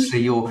 obviously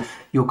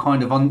you're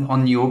kind of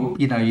on your,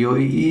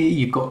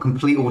 you've got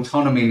complete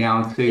autonomy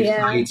now to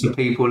say to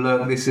people,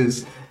 look, this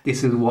is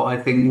what I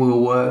think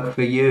will work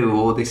for you,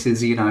 or this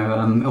is,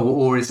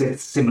 or is it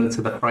similar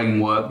to the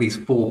framework, these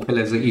 4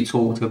 pillars that you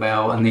talked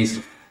about, and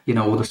these,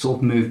 all the sort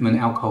of movement,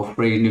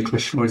 alcohol-free,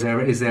 nutrition, or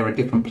is there a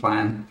different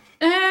plan?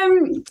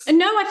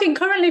 No, I think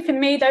currently for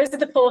me, those are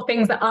the 4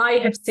 things that I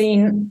have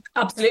seen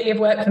absolutely have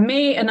worked for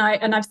me, and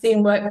I've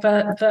seen work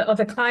for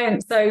other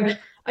clients. So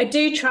I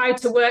do try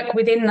to work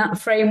within that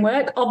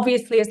framework.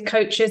 Obviously, as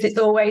coaches, it's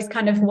always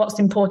kind of what's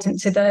important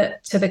to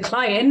the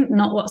client,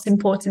 not what's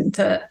important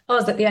to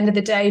us at the end of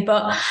the day.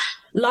 But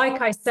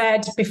like I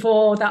said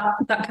before,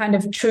 that kind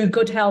of true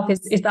good health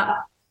is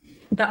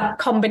that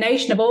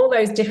combination of all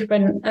those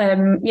different,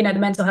 the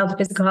mental health,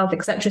 physical health,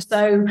 etc.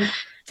 So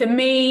for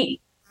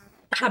me,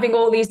 having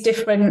all these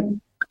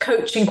different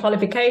coaching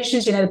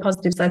qualifications, the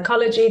positive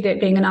psychology,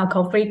 being an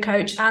alcohol-free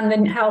coach, and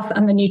the health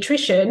and the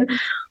nutrition,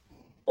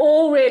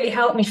 all really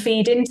help me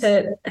feed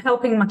into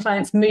helping my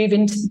clients move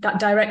into that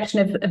direction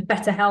of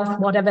better health,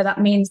 whatever that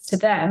means to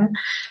them.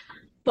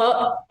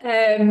 But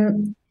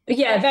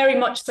very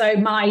much so,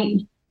 my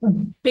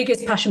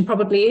biggest passion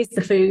probably is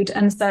the food.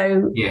 And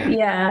so,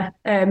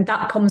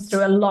 that comes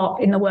through a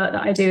lot in the work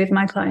that I do with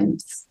my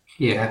clients.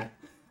 Yeah.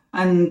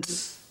 And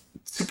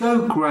to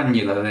go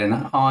granular then,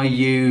 are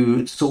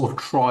you sort of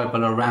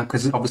tribal around,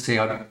 because obviously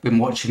I've been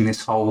watching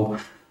this whole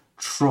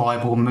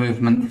tribal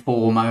movement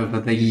form over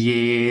the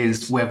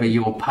years, whether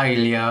you're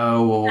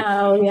paleo or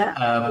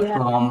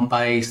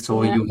plant-based,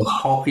 or you're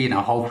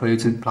whole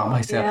foods and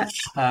plant-based.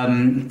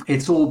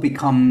 It's all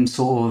become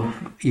sort of,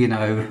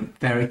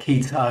 very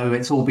keto.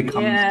 It's all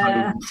become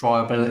so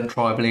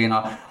tribally, and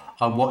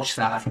I watched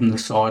that from the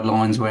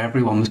sidelines where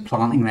everyone was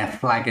planting their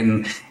flag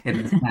in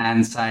the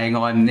sand saying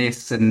I'm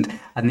this and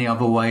the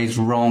other way is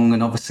wrong.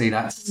 And obviously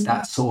that's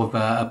sort of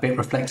a bit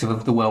reflective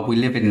of the world we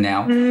live in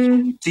now.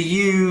 Do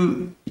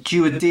you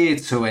adhere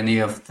to any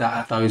of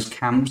those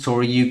camps,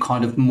 or are you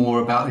kind of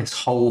more about this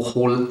whole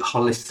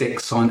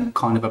holistic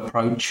kind of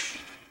approach?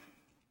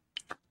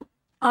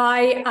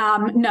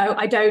 No,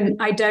 I don't,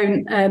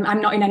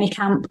 I'm not in any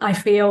camp. I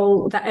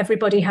feel that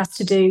everybody has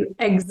to do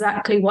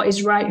exactly what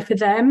is right for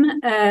them.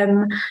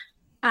 And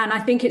I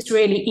think it's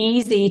really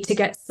easy to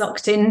get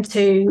sucked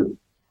into,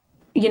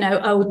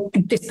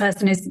 this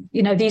person is,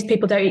 these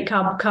people don't eat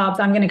carbs,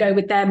 I'm going to go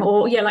with them.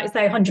 Or, like I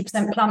say,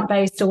 100%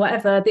 plant-based or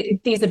whatever.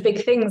 These are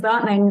big things,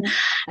 aren't they?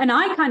 And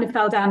I kind of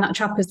fell down that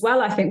trap as well.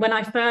 I think when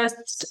I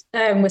first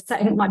was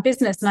setting up my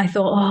business, and I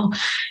thought,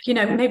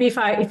 maybe if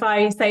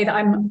I say that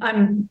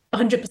I'm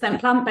 100%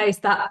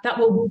 plant-based, that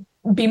will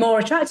be more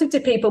attractive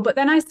to people. But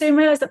then I soon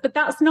realized that, but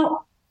that's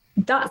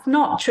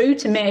not true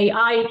to me.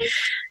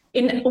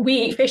 We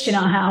eat fish in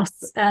our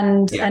house,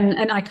 and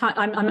I can't.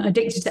 I'm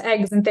addicted to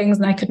eggs and things,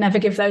 and I could never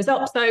give those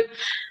up. So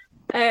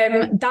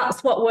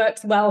that's what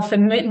works well for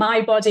me,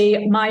 my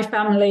body, my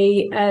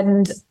family,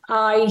 and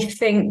I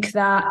think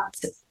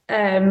that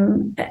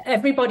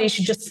everybody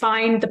should just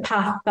find the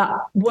path that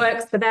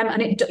works for them,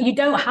 and you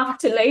don't have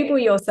to label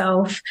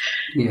yourself.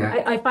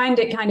 I find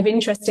it kind of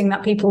interesting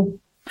that people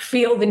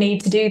feel the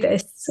need to do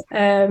this.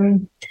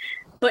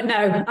 But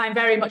no, I'm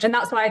very much, and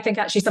that's why I think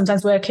actually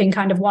sometimes working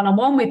kind of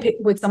one-on-one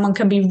with someone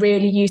can be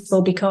really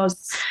useful,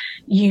 because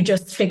you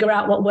just figure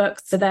out what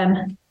works for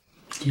them,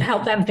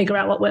 help them figure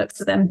out what works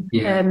for them.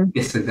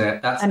 This is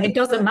it. And it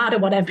doesn't matter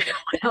what everyone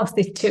else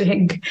is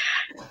doing.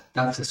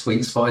 That's a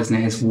sweet spot, isn't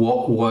it? It's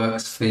what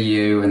works for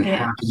you, and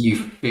how do you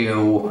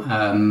feel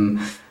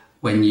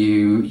when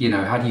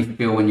how do you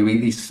feel when you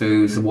eat these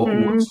foods?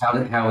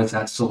 How is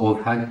that sort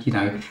of,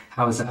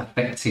 how is that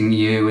affecting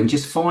you? And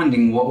just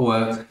finding what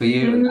works for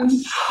you. And that's,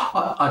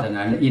 I don't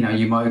know,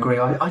 you might agree.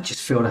 I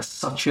just feel that's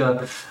such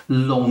a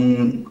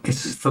long,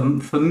 it's for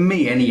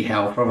me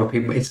anyhow, for other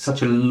people, it's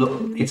such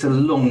it's a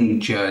long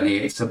journey.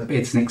 It's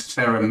an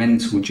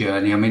experimental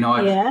journey. I mean,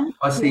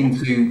 I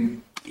seem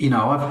to,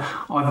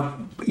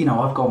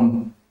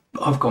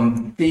 I've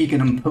gone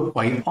vegan and put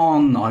weight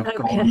on.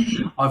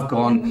 I've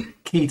gone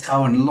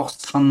keto and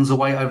lost tons of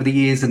weight over the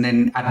years, and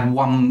then had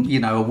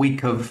a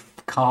week of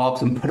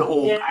carbs and put it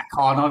all back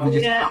on.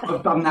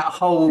 I've done that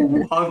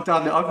whole.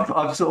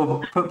 I've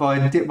sort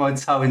of dipped my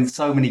toe in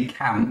so many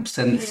camps,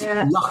 and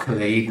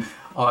luckily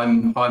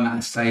I'm at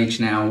a stage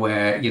now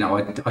where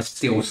I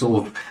still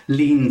sort of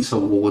lean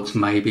towards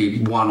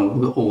maybe one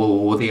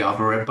or the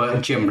other,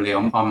 but generally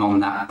I'm on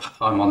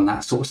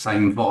that sort of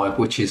same vibe,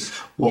 which is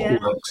what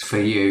works for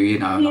you,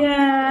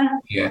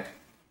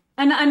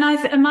 And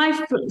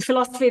my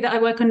philosophy that I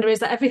work under is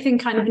that everything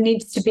kind of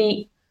needs to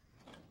be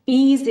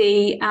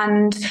easy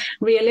and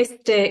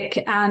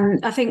realistic,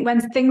 and I think when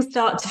things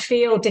start to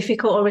feel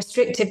difficult or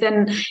restrictive,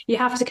 then you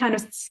have to kind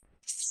of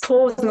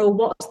pause and go,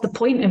 what's the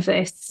point of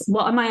this?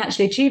 What am I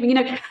actually achieving?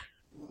 I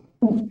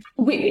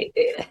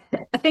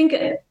think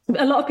a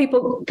lot of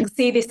people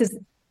see this as,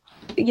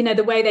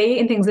 the way they eat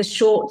and things as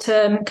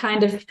short-term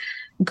kind of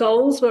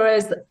goals,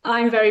 whereas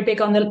I'm very big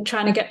on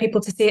trying to get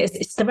people to see it as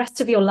it's the rest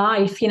of your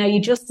life.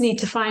 You just need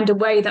to find a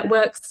way that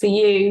works for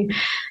you,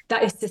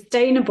 that is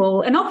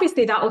sustainable. And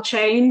obviously that will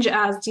change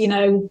as,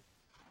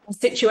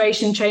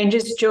 situation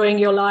changes during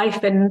your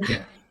life and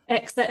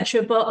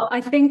etc. But I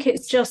think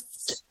it's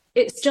just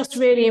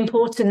really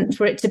important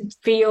for it to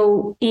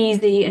feel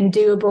easy and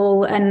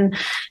doable, and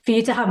for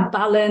you to have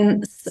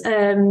balance.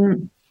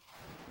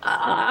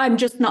 I'm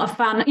just not a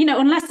fan,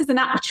 unless there's an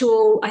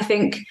actual, I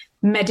think,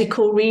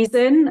 medical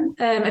reason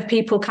of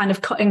people kind of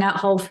cutting out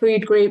whole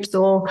food groups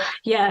or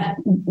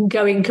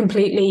going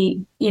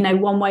completely,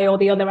 one way or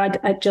the other. I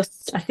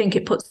think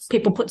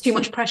people put too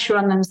much pressure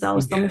on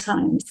themselves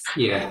sometimes.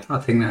 Yeah, I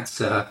think that's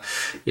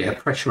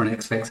pressure and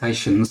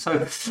expectations. So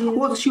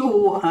what's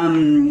your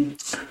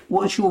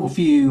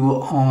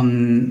view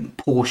on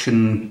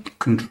portion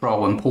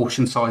control and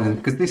portion sizing?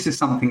 Because this is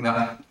something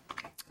that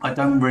I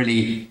don't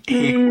really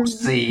hear or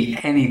see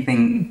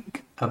anything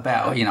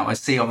about. I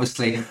see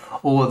obviously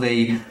all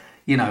the,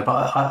 but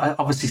I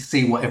obviously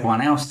see what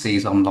everyone else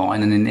sees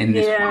online and in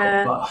this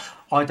world, but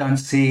I don't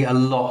see a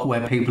lot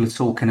where people are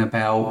talking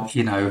about,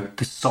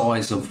 the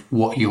size of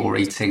what you're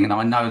eating. And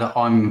I know that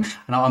I'm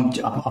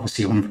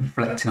obviously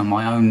reflecting on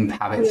my own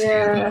habits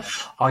here, but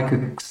I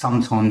could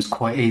sometimes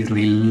quite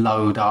easily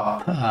load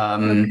up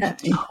on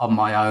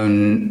my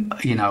own,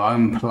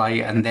 own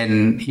plate and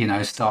then,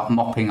 start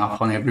mopping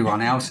up on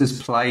everyone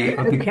else's plate,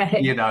 and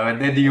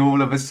then you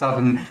all of a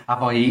sudden,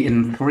 have I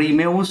eaten 3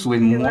 meals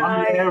with one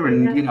there?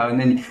 And, and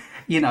then,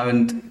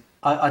 and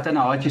I don't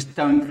know. I just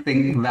don't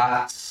think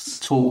that's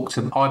talked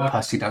about. I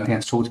personally don't think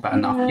it's talked about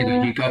enough.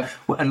 You go,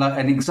 like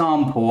an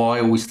example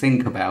I always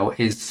think about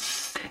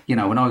is,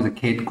 when I was a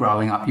kid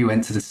growing up, you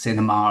went to the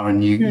cinema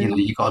and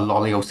you got a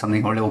lolly or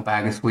something or a little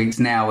bag of sweets.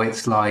 Now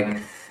it's like,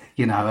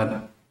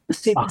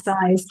 super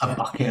size, a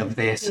bucket of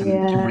this and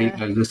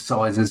Doritos the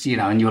sizes,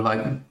 and you're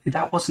like,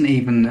 that wasn't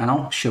even an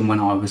option when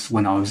I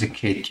was a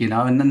kid,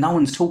 and no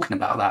one's talking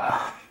about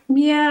that.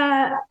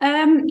 Yeah,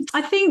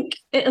 I think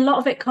a lot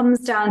of it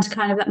comes down to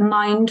kind of that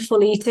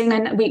mindful eating,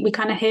 and we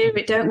kind of hear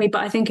it, don't we?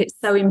 But I think it's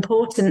so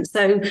important.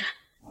 So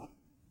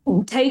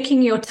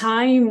taking your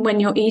time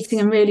when you're eating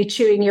and really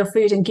chewing your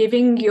food and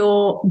giving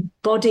your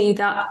body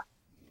that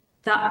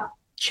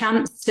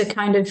chance to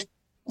kind of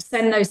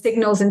send those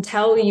signals and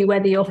tell you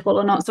whether you're full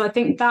or not. So I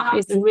think that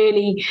is a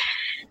really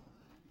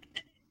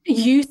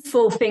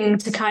useful thing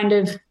to kind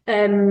of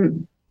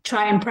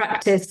try and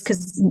practice,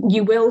 because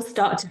you will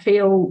start to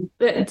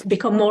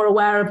become more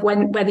aware of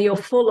whether you're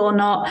full or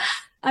not.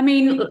 I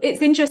mean,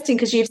 it's interesting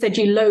because you've said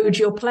you load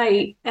your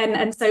plate,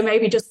 and so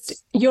maybe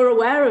just you're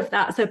aware of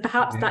that. So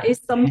perhaps that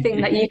is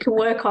something that you can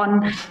work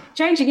on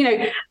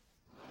changing,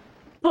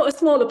 put a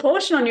smaller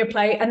portion on your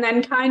plate and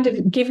then kind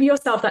of give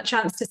yourself that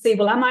chance to see,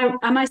 well,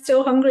 am I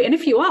still hungry? And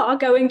if you are,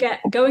 go and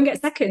get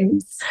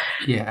seconds.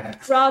 Yeah.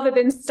 Rather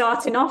than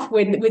starting off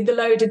with the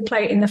loaded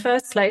plate in the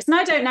first place. And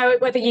I don't know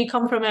whether you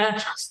come from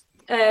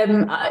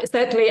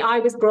certainly I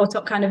was brought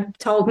up kind of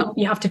told not,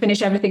 you have to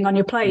finish everything on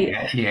your plate.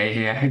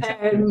 Yeah.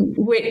 Exactly.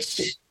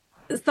 Which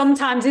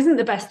sometimes isn't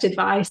the best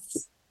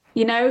advice.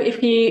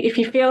 If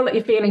you feel that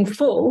you're feeling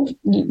full,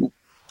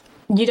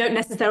 you don't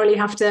necessarily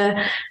have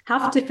to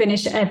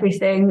finish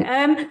everything.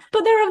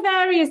 But there are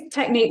various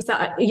techniques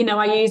that,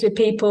 I use with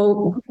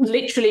people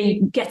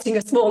literally getting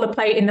a smaller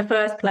plate in the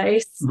first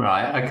place.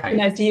 Right.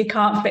 Okay. So you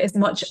can't fit as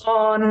much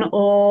on,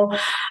 or,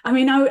 I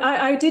mean,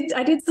 I did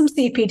some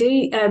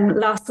CPD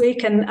last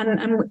week,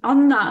 and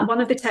on that,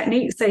 one of the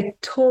techniques they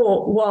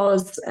taught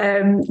was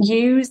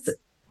use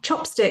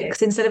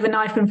chopsticks instead of a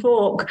knife and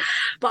fork.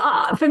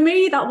 But for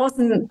me, that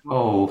wasn't.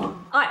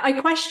 I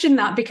questioned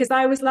that, because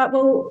I was like,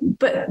 well,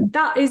 but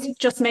that is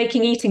just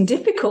making eating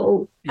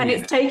difficult, and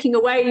it's taking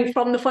away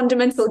from the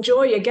fundamental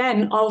joy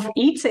again of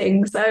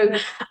eating. So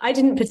I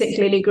didn't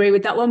particularly agree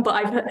with that one,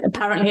 but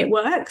apparently it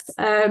works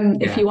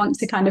if you want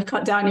to kind of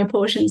cut down your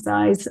portion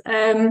size.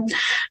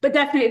 But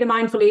definitely the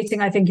mindful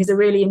eating, I think, is a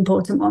really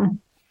important one.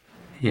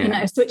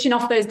 Yeah. Switching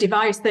off those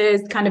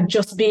devices, kind of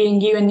just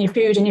being you and your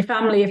food and your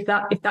family, if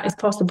that is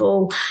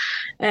possible,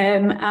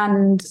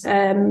 and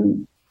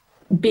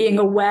being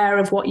aware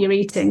of what you're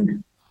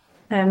eating,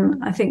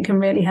 I think can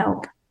really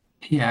help.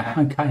 Yeah.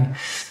 Okay.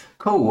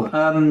 Cool.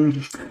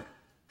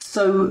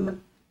 So,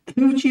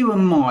 who do you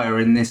admire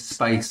in this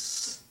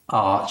space,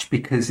 Arch?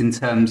 Because in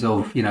terms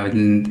of,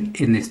 in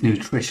this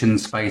nutrition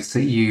space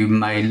that you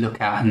may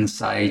look at and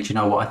say, do you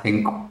know what, I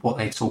think what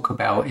they talk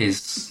about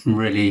is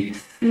really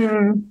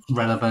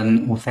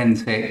relevant,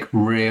 authentic,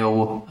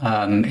 real.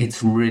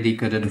 It's really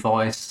good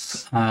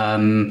advice.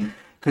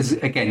 Because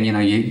again,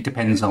 it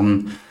depends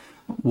on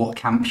what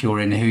camp you're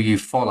in, who you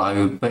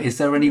follow. But is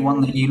there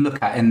anyone that you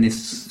look at in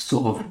this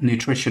sort of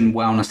nutrition,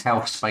 wellness,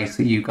 health space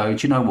that you go,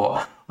 do you know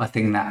what? I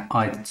think that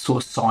I'd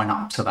sort of sign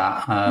up to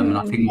that. And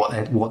I think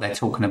what they're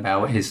talking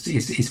about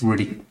is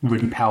really,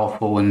 really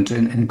powerful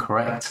and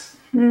correct.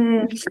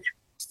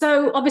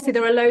 So obviously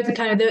there are loads of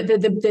kind of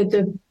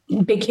the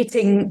big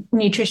hitting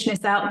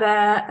nutritionists out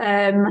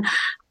there.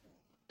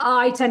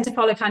 I tend to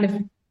follow kind of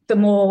the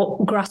more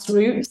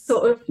grassroots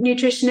sort of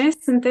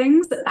nutritionists and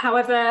things.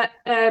 However,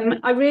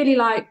 I really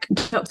like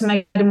Dr.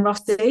 Megan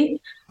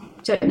Rossi. I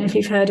don't know if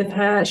you've heard of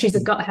her. She's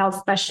a gut health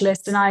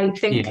specialist, and I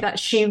think that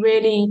she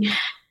really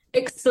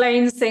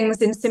explains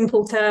things in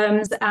simple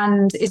terms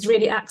and is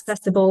really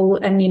accessible,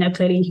 and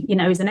clearly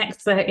is an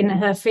expert in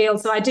her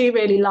field. So I do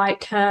really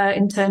like her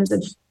in terms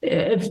of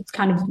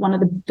kind of one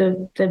of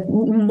the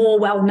more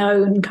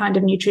well-known kind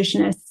of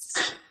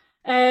nutritionists.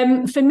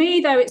 For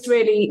me, though, it's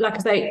really, like I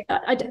say,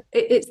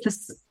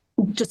 it's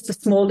just the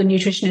smaller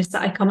nutritionists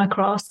that I come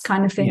across,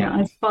 kind of thing that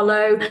I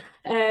follow.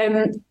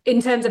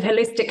 In terms of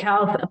holistic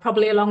health,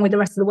 probably along with the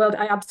rest of the world,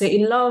 I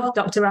absolutely love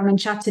Dr. Raman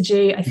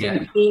Chatterjee. I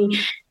think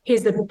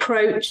his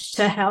approach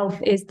to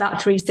health is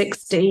that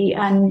 360,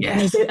 and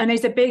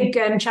he's a big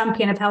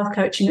champion of health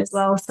coaching as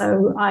well.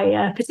 So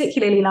I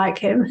particularly like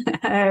him.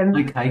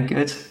 Okay,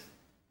 good.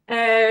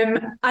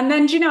 And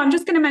then, I'm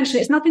just going to mention,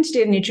 it's nothing to do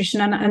with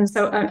nutrition, and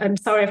so I'm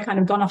sorry I've kind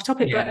of gone off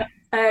topic, but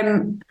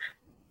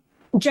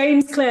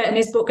James Clear and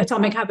his book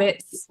Atomic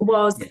Habits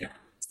was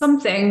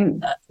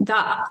something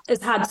that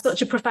has had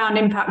such a profound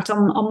impact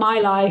on my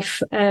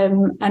life.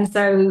 And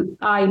so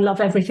I love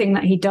everything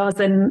that he does.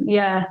 And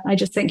I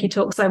just think he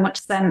talks so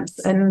much sense.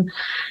 And,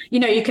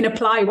 you can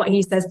apply what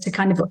he says to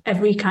kind of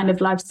every kind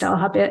of lifestyle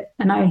habit.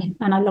 And I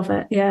love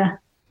it. Yeah.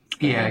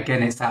 Yeah,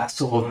 again, it's that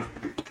sort of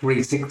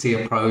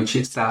 360 approach.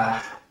 It's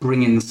that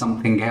bringing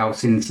something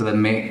else into the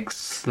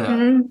mix, that,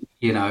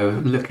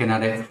 looking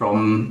at it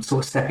from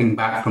sort of stepping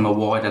back from a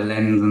wider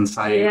lens and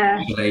saying,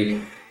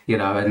 actually,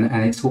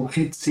 and it's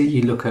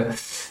you look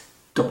at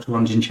Dr.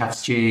 Ranjan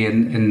Chatterjee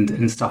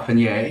and stuff, and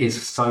it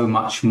is so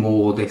much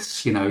more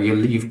this,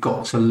 you've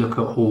got to look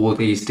at all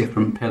these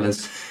different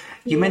pillars.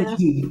 You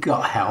mentioned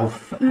gut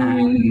health,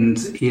 and,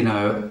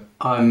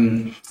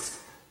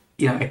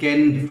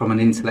 again, from an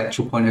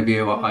intellectual point of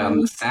view, I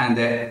understand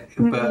it.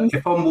 But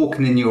if I'm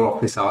walking in your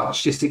office,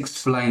 Arch, just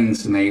explain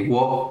to me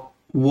what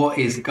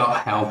is gut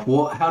health?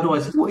 How do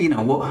I,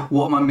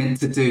 what am I meant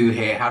to do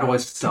here? How do I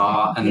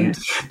start? And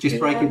just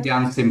break it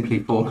down simply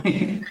for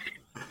me.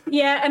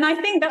 Yeah, and I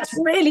think that's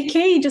really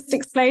key, just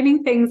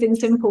explaining things in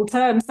simple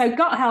terms. So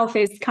gut health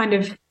is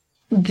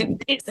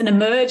it's an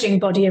emerging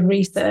body of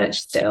research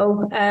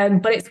still,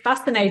 but it's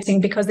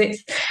fascinating because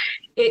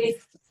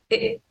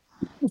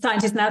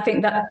scientists now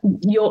think that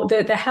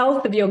the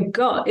health of your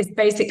gut is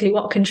basically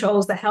what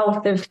controls the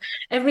health of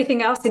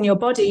everything else in your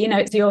body.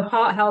 It's your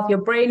heart health, your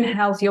brain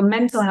health, your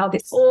mental health.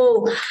 It's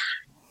all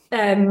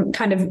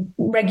kind of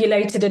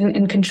regulated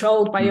and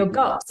controlled by your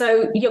gut.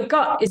 So your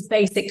gut is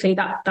basically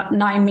that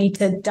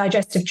 9-meter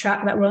digestive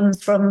tract that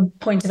runs from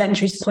point of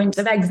entry to point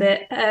of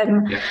exit.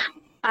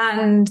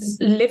 And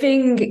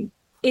living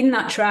in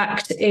that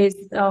tract is,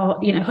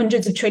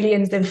 hundreds of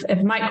trillions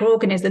of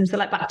microorganisms, so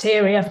like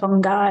bacteria,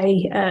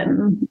 fungi,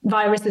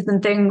 viruses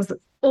and things,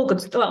 all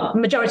good,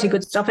 majority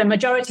good stuff and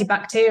majority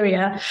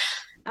bacteria.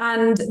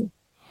 And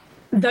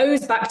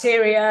those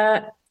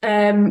bacteria,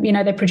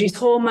 they produce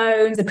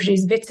hormones, they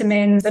produce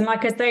vitamins. And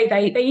like I say,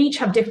 they each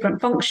have different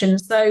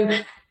functions. So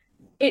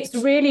it's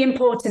really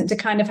important to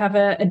kind of have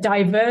a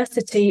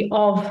diversity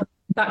of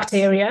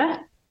bacteria,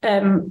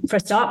 for a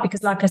start,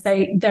 because like I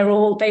say, they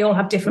all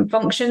have different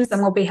functions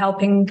and will be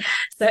helping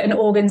certain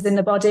organs in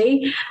the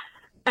body.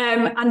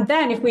 And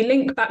then if we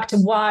link back to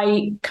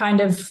why kind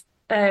of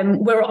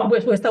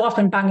we're so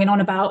often banging on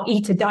about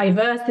eat a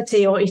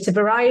diversity or eat a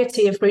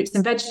variety of fruits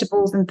and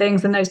vegetables and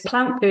things and those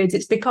plant foods,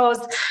 it's because,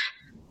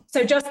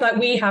 so just like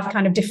we have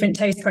kind of different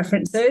taste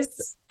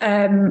preferences,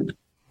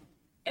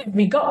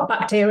 every gut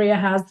bacteria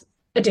has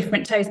a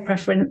different taste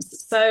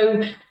preference.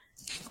 So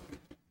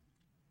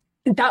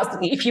that's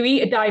if you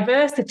eat a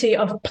diversity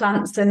of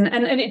plants and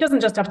it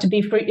doesn't just have to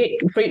be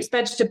fruits,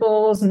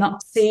 vegetables,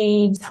 nuts,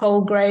 seeds,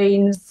 whole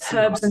grains,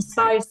 herbs and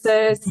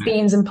spices,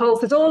 beans and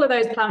pulses, all of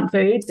those plant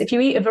foods. If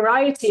you eat a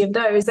variety of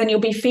those, then you'll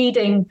be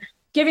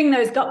giving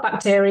those gut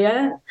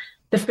bacteria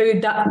the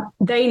food that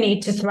they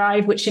need to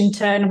thrive, which in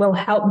turn will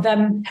help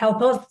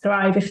us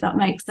thrive, if that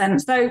makes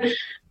sense. So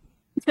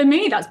for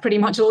me, that's pretty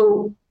much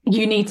all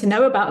you need to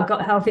know about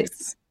gut health.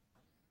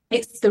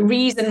 It's the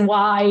reason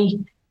why,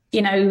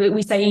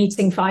 we say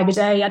eating 5 a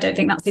day. I don't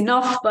think that's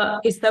enough,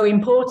 but it's so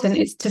important.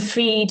 It's to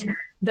feed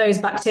those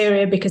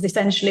bacteria because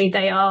essentially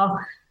they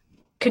are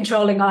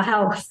controlling our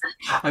health.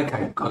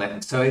 Okay, got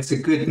it. So it's a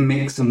good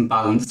mix and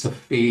balance to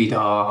feed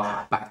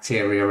our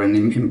bacteria and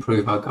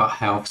improve our gut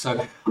health.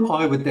 So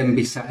I would then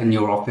be sat in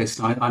your office.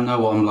 I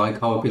know what I'm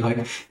like. I would be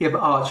like, yeah,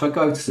 but Arch, I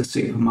go to the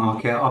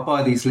supermarket. I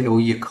buy these little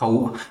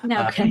Yakult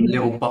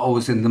little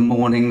bottles in the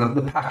morning.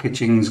 The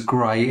packaging's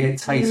great. It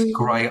tastes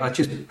great. I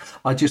just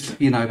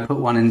put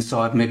one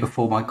inside me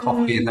before my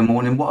coffee in the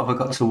morning. What have I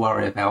got to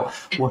worry about?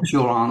 What's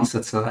your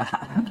answer to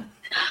that?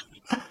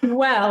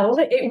 Well,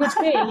 it would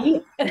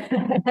be,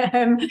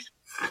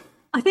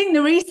 I think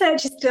the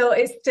research is still,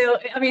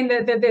 I mean,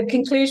 the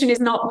conclusion is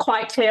not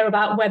quite clear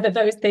about whether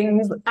those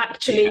things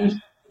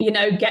actually,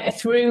 get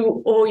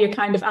through all your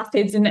kind of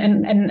acids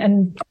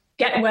and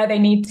get where they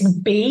need to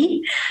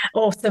be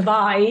or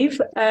survive.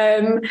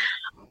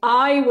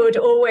 I would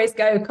always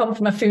come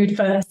from a food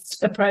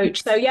first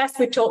approach. So yes,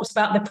 we've talked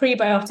about the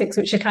prebiotics,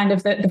 which are kind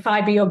of the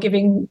fiber you're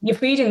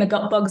feeding the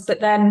gut bugs, but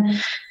then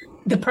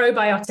the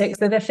probiotics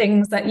are the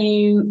things that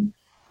you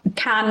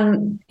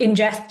can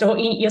ingest or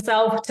eat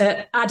yourself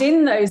to add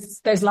in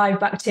those live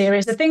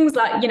bacteria. So things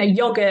like,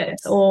 yogurt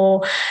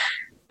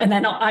and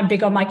then I'm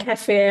big on my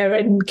kefir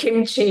and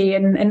kimchi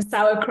and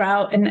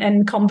sauerkraut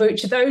and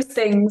kombucha. Those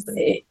things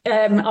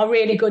are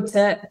really good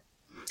to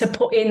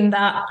put in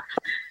that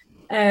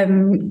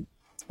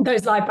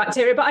those live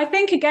bacteria. But I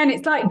think, again,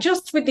 it's like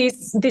just with the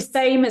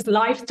same as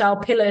lifestyle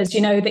pillars,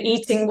 you know, the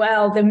eating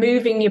well, the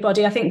moving your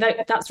body. I think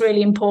that's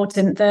really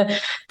important. The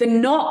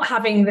not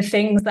having the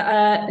things that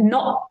are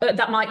not,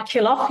 that might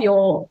kill off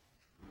your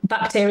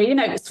bacteria, you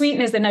know,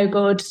 sweeteners are no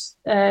good,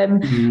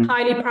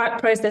 highly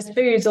processed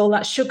foods, all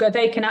that sugar,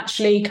 they can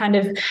actually kind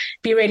of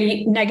be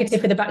really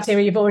negative for the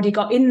bacteria you've already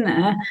got in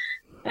there.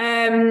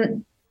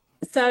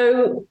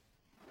 So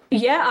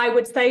yeah, I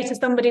would say to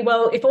somebody,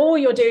 well, if all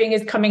you're doing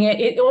is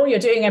all you're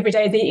doing every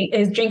day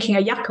is drinking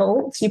a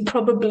Yakult, you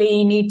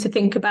probably need to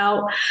think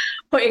about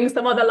putting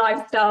some other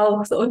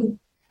lifestyle sort of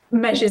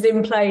measures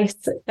in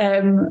place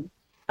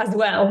as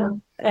well,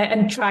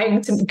 and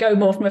trying to go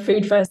more from a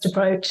food first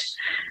approach.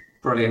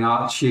 Brilliant,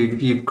 Arch.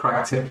 You've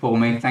cracked it for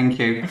me. Thank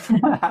you.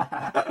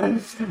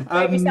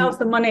 Save yourself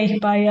some money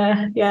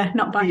by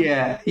not buying.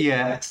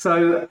 Yeah.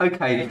 So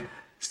okay.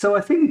 So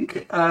I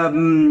think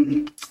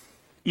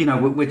you know,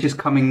 we're just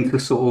coming to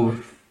sort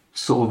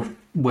of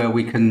where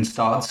we can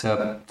start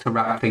to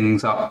wrap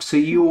things up. So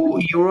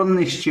you're on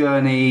this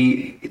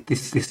journey,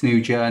 this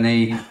new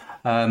journey.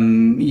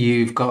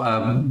 You've got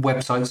a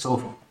website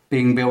sort of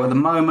being built at the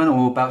moment,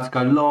 or about to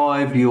go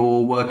live.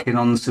 You're working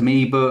on some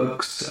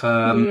ebooks.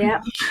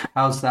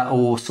 How's that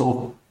all sort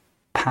of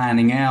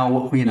panning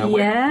out? You know,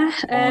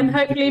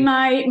 hopefully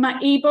my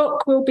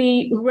ebook will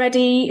be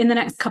ready in the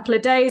next couple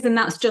of days, and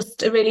that's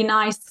just a really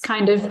nice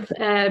kind of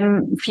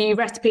few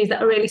recipes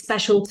that are really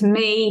special to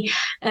me,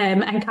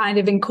 and kind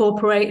of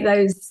incorporate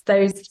those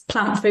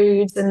plant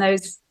foods and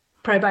those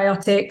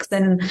probiotics,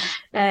 and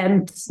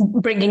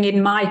bringing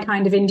in my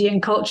kind of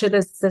Indian culture.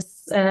 There's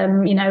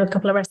you know, a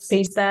couple of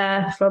recipes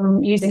there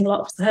from using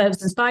lots of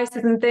herbs and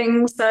spices and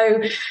things.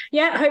 So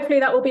yeah, hopefully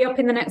that will be up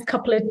in the next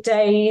couple of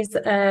days.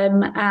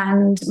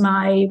 And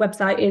my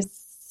website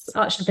is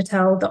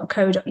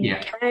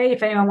archanapatel.co.uk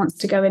if anyone wants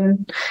to go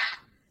and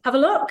have a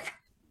look.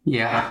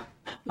 Yeah.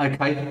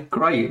 Okay,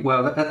 great.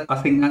 Well,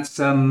 I think that's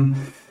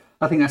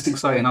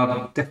exciting.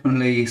 I'll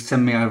definitely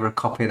send me over a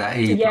copy of that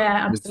ebook.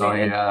 Yeah,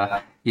 absolutely.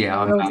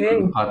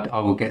 I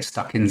will get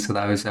stuck into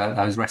those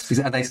recipes.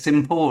 Are they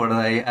simple, or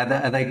are they?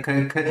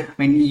 I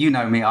mean, you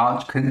know me,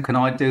 Arch. Can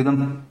I do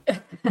them?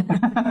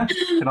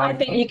 I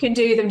think you can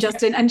do them,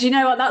 Justin. And do you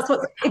know what? That's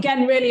what's,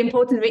 again, really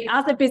important to me.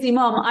 As a busy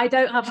mom, I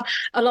don't have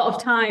a lot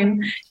of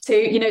time to,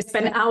 you know,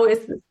 spend hours,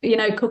 you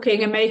know,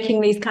 cooking and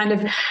making these kind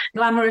of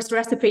glamorous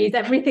recipes.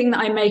 Everything that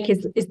I make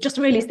is just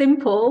really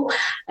simple,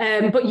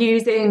 but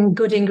using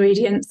good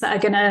ingredients that are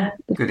gonna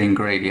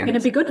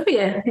be good for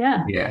you.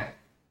 Yeah.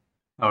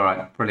 All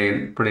right,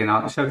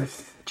 brilliant. So,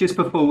 just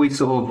before we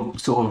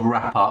sort of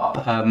wrap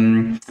up,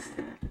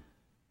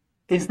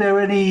 is there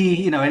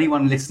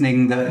anyone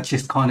listening that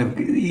just kind of,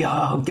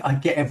 I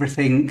get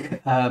everything,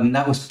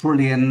 that was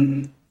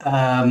brilliant.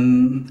 How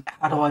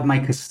do I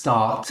make a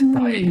start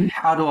today?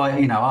 How do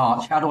I,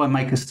 Arch? How do I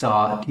make a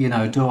start? You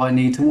know, what do I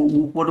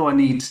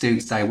need to do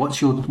today? What's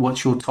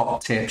your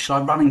top tip? Should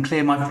I run and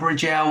clear my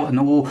fridge out,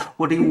 or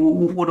what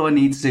do I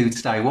need to do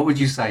today? What would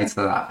you say to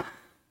that?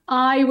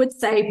 I would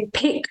say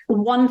pick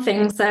one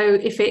thing. So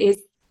if it is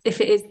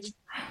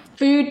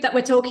food that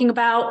we're talking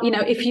about, you know,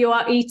 if you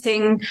are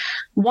eating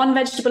one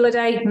vegetable a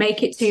day,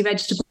 make it 2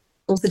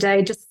 vegetables a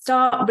day. Just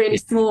start really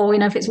small. You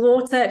know, if it's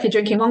water, if you're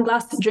drinking 1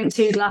 glass, drink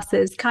 2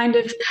 glasses. Kind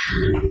of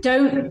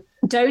don't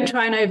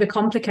try and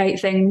overcomplicate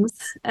things.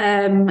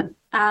 And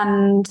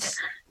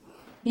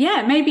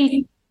yeah,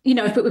 maybe, you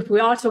know, if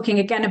we are talking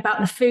again about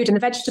the food and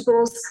the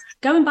vegetables,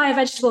 go and buy a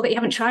vegetable that you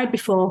haven't tried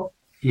before.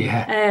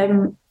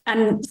 Yeah.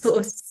 And sort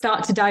of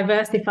start to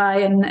diversify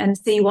and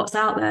see what's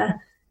out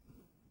there.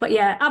 But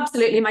yeah,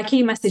 absolutely. My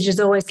key message is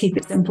always keep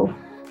it simple.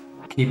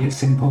 Keep it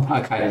simple.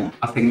 Okay.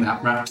 I think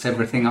that wraps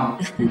everything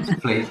up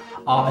beautifully.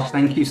 Arch,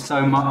 thank you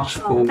so much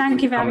for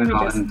coming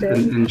on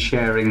and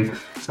sharing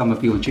some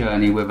of your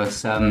journey with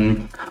us.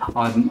 I'm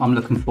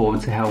looking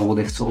forward to how all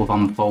this sort of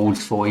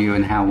unfolds for you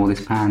and how all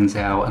this pans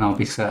out, and I'll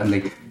be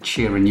certainly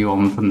cheering you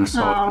on from the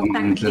side.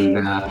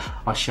 And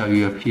I'll show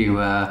you a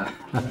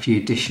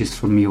few dishes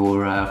from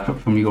your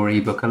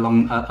ebook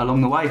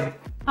along the way.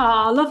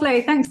 Oh,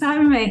 lovely. Thanks for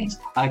having me.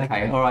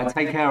 Okay. All right.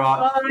 Take care,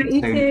 Arch. All right,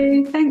 you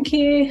too. Thank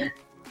you.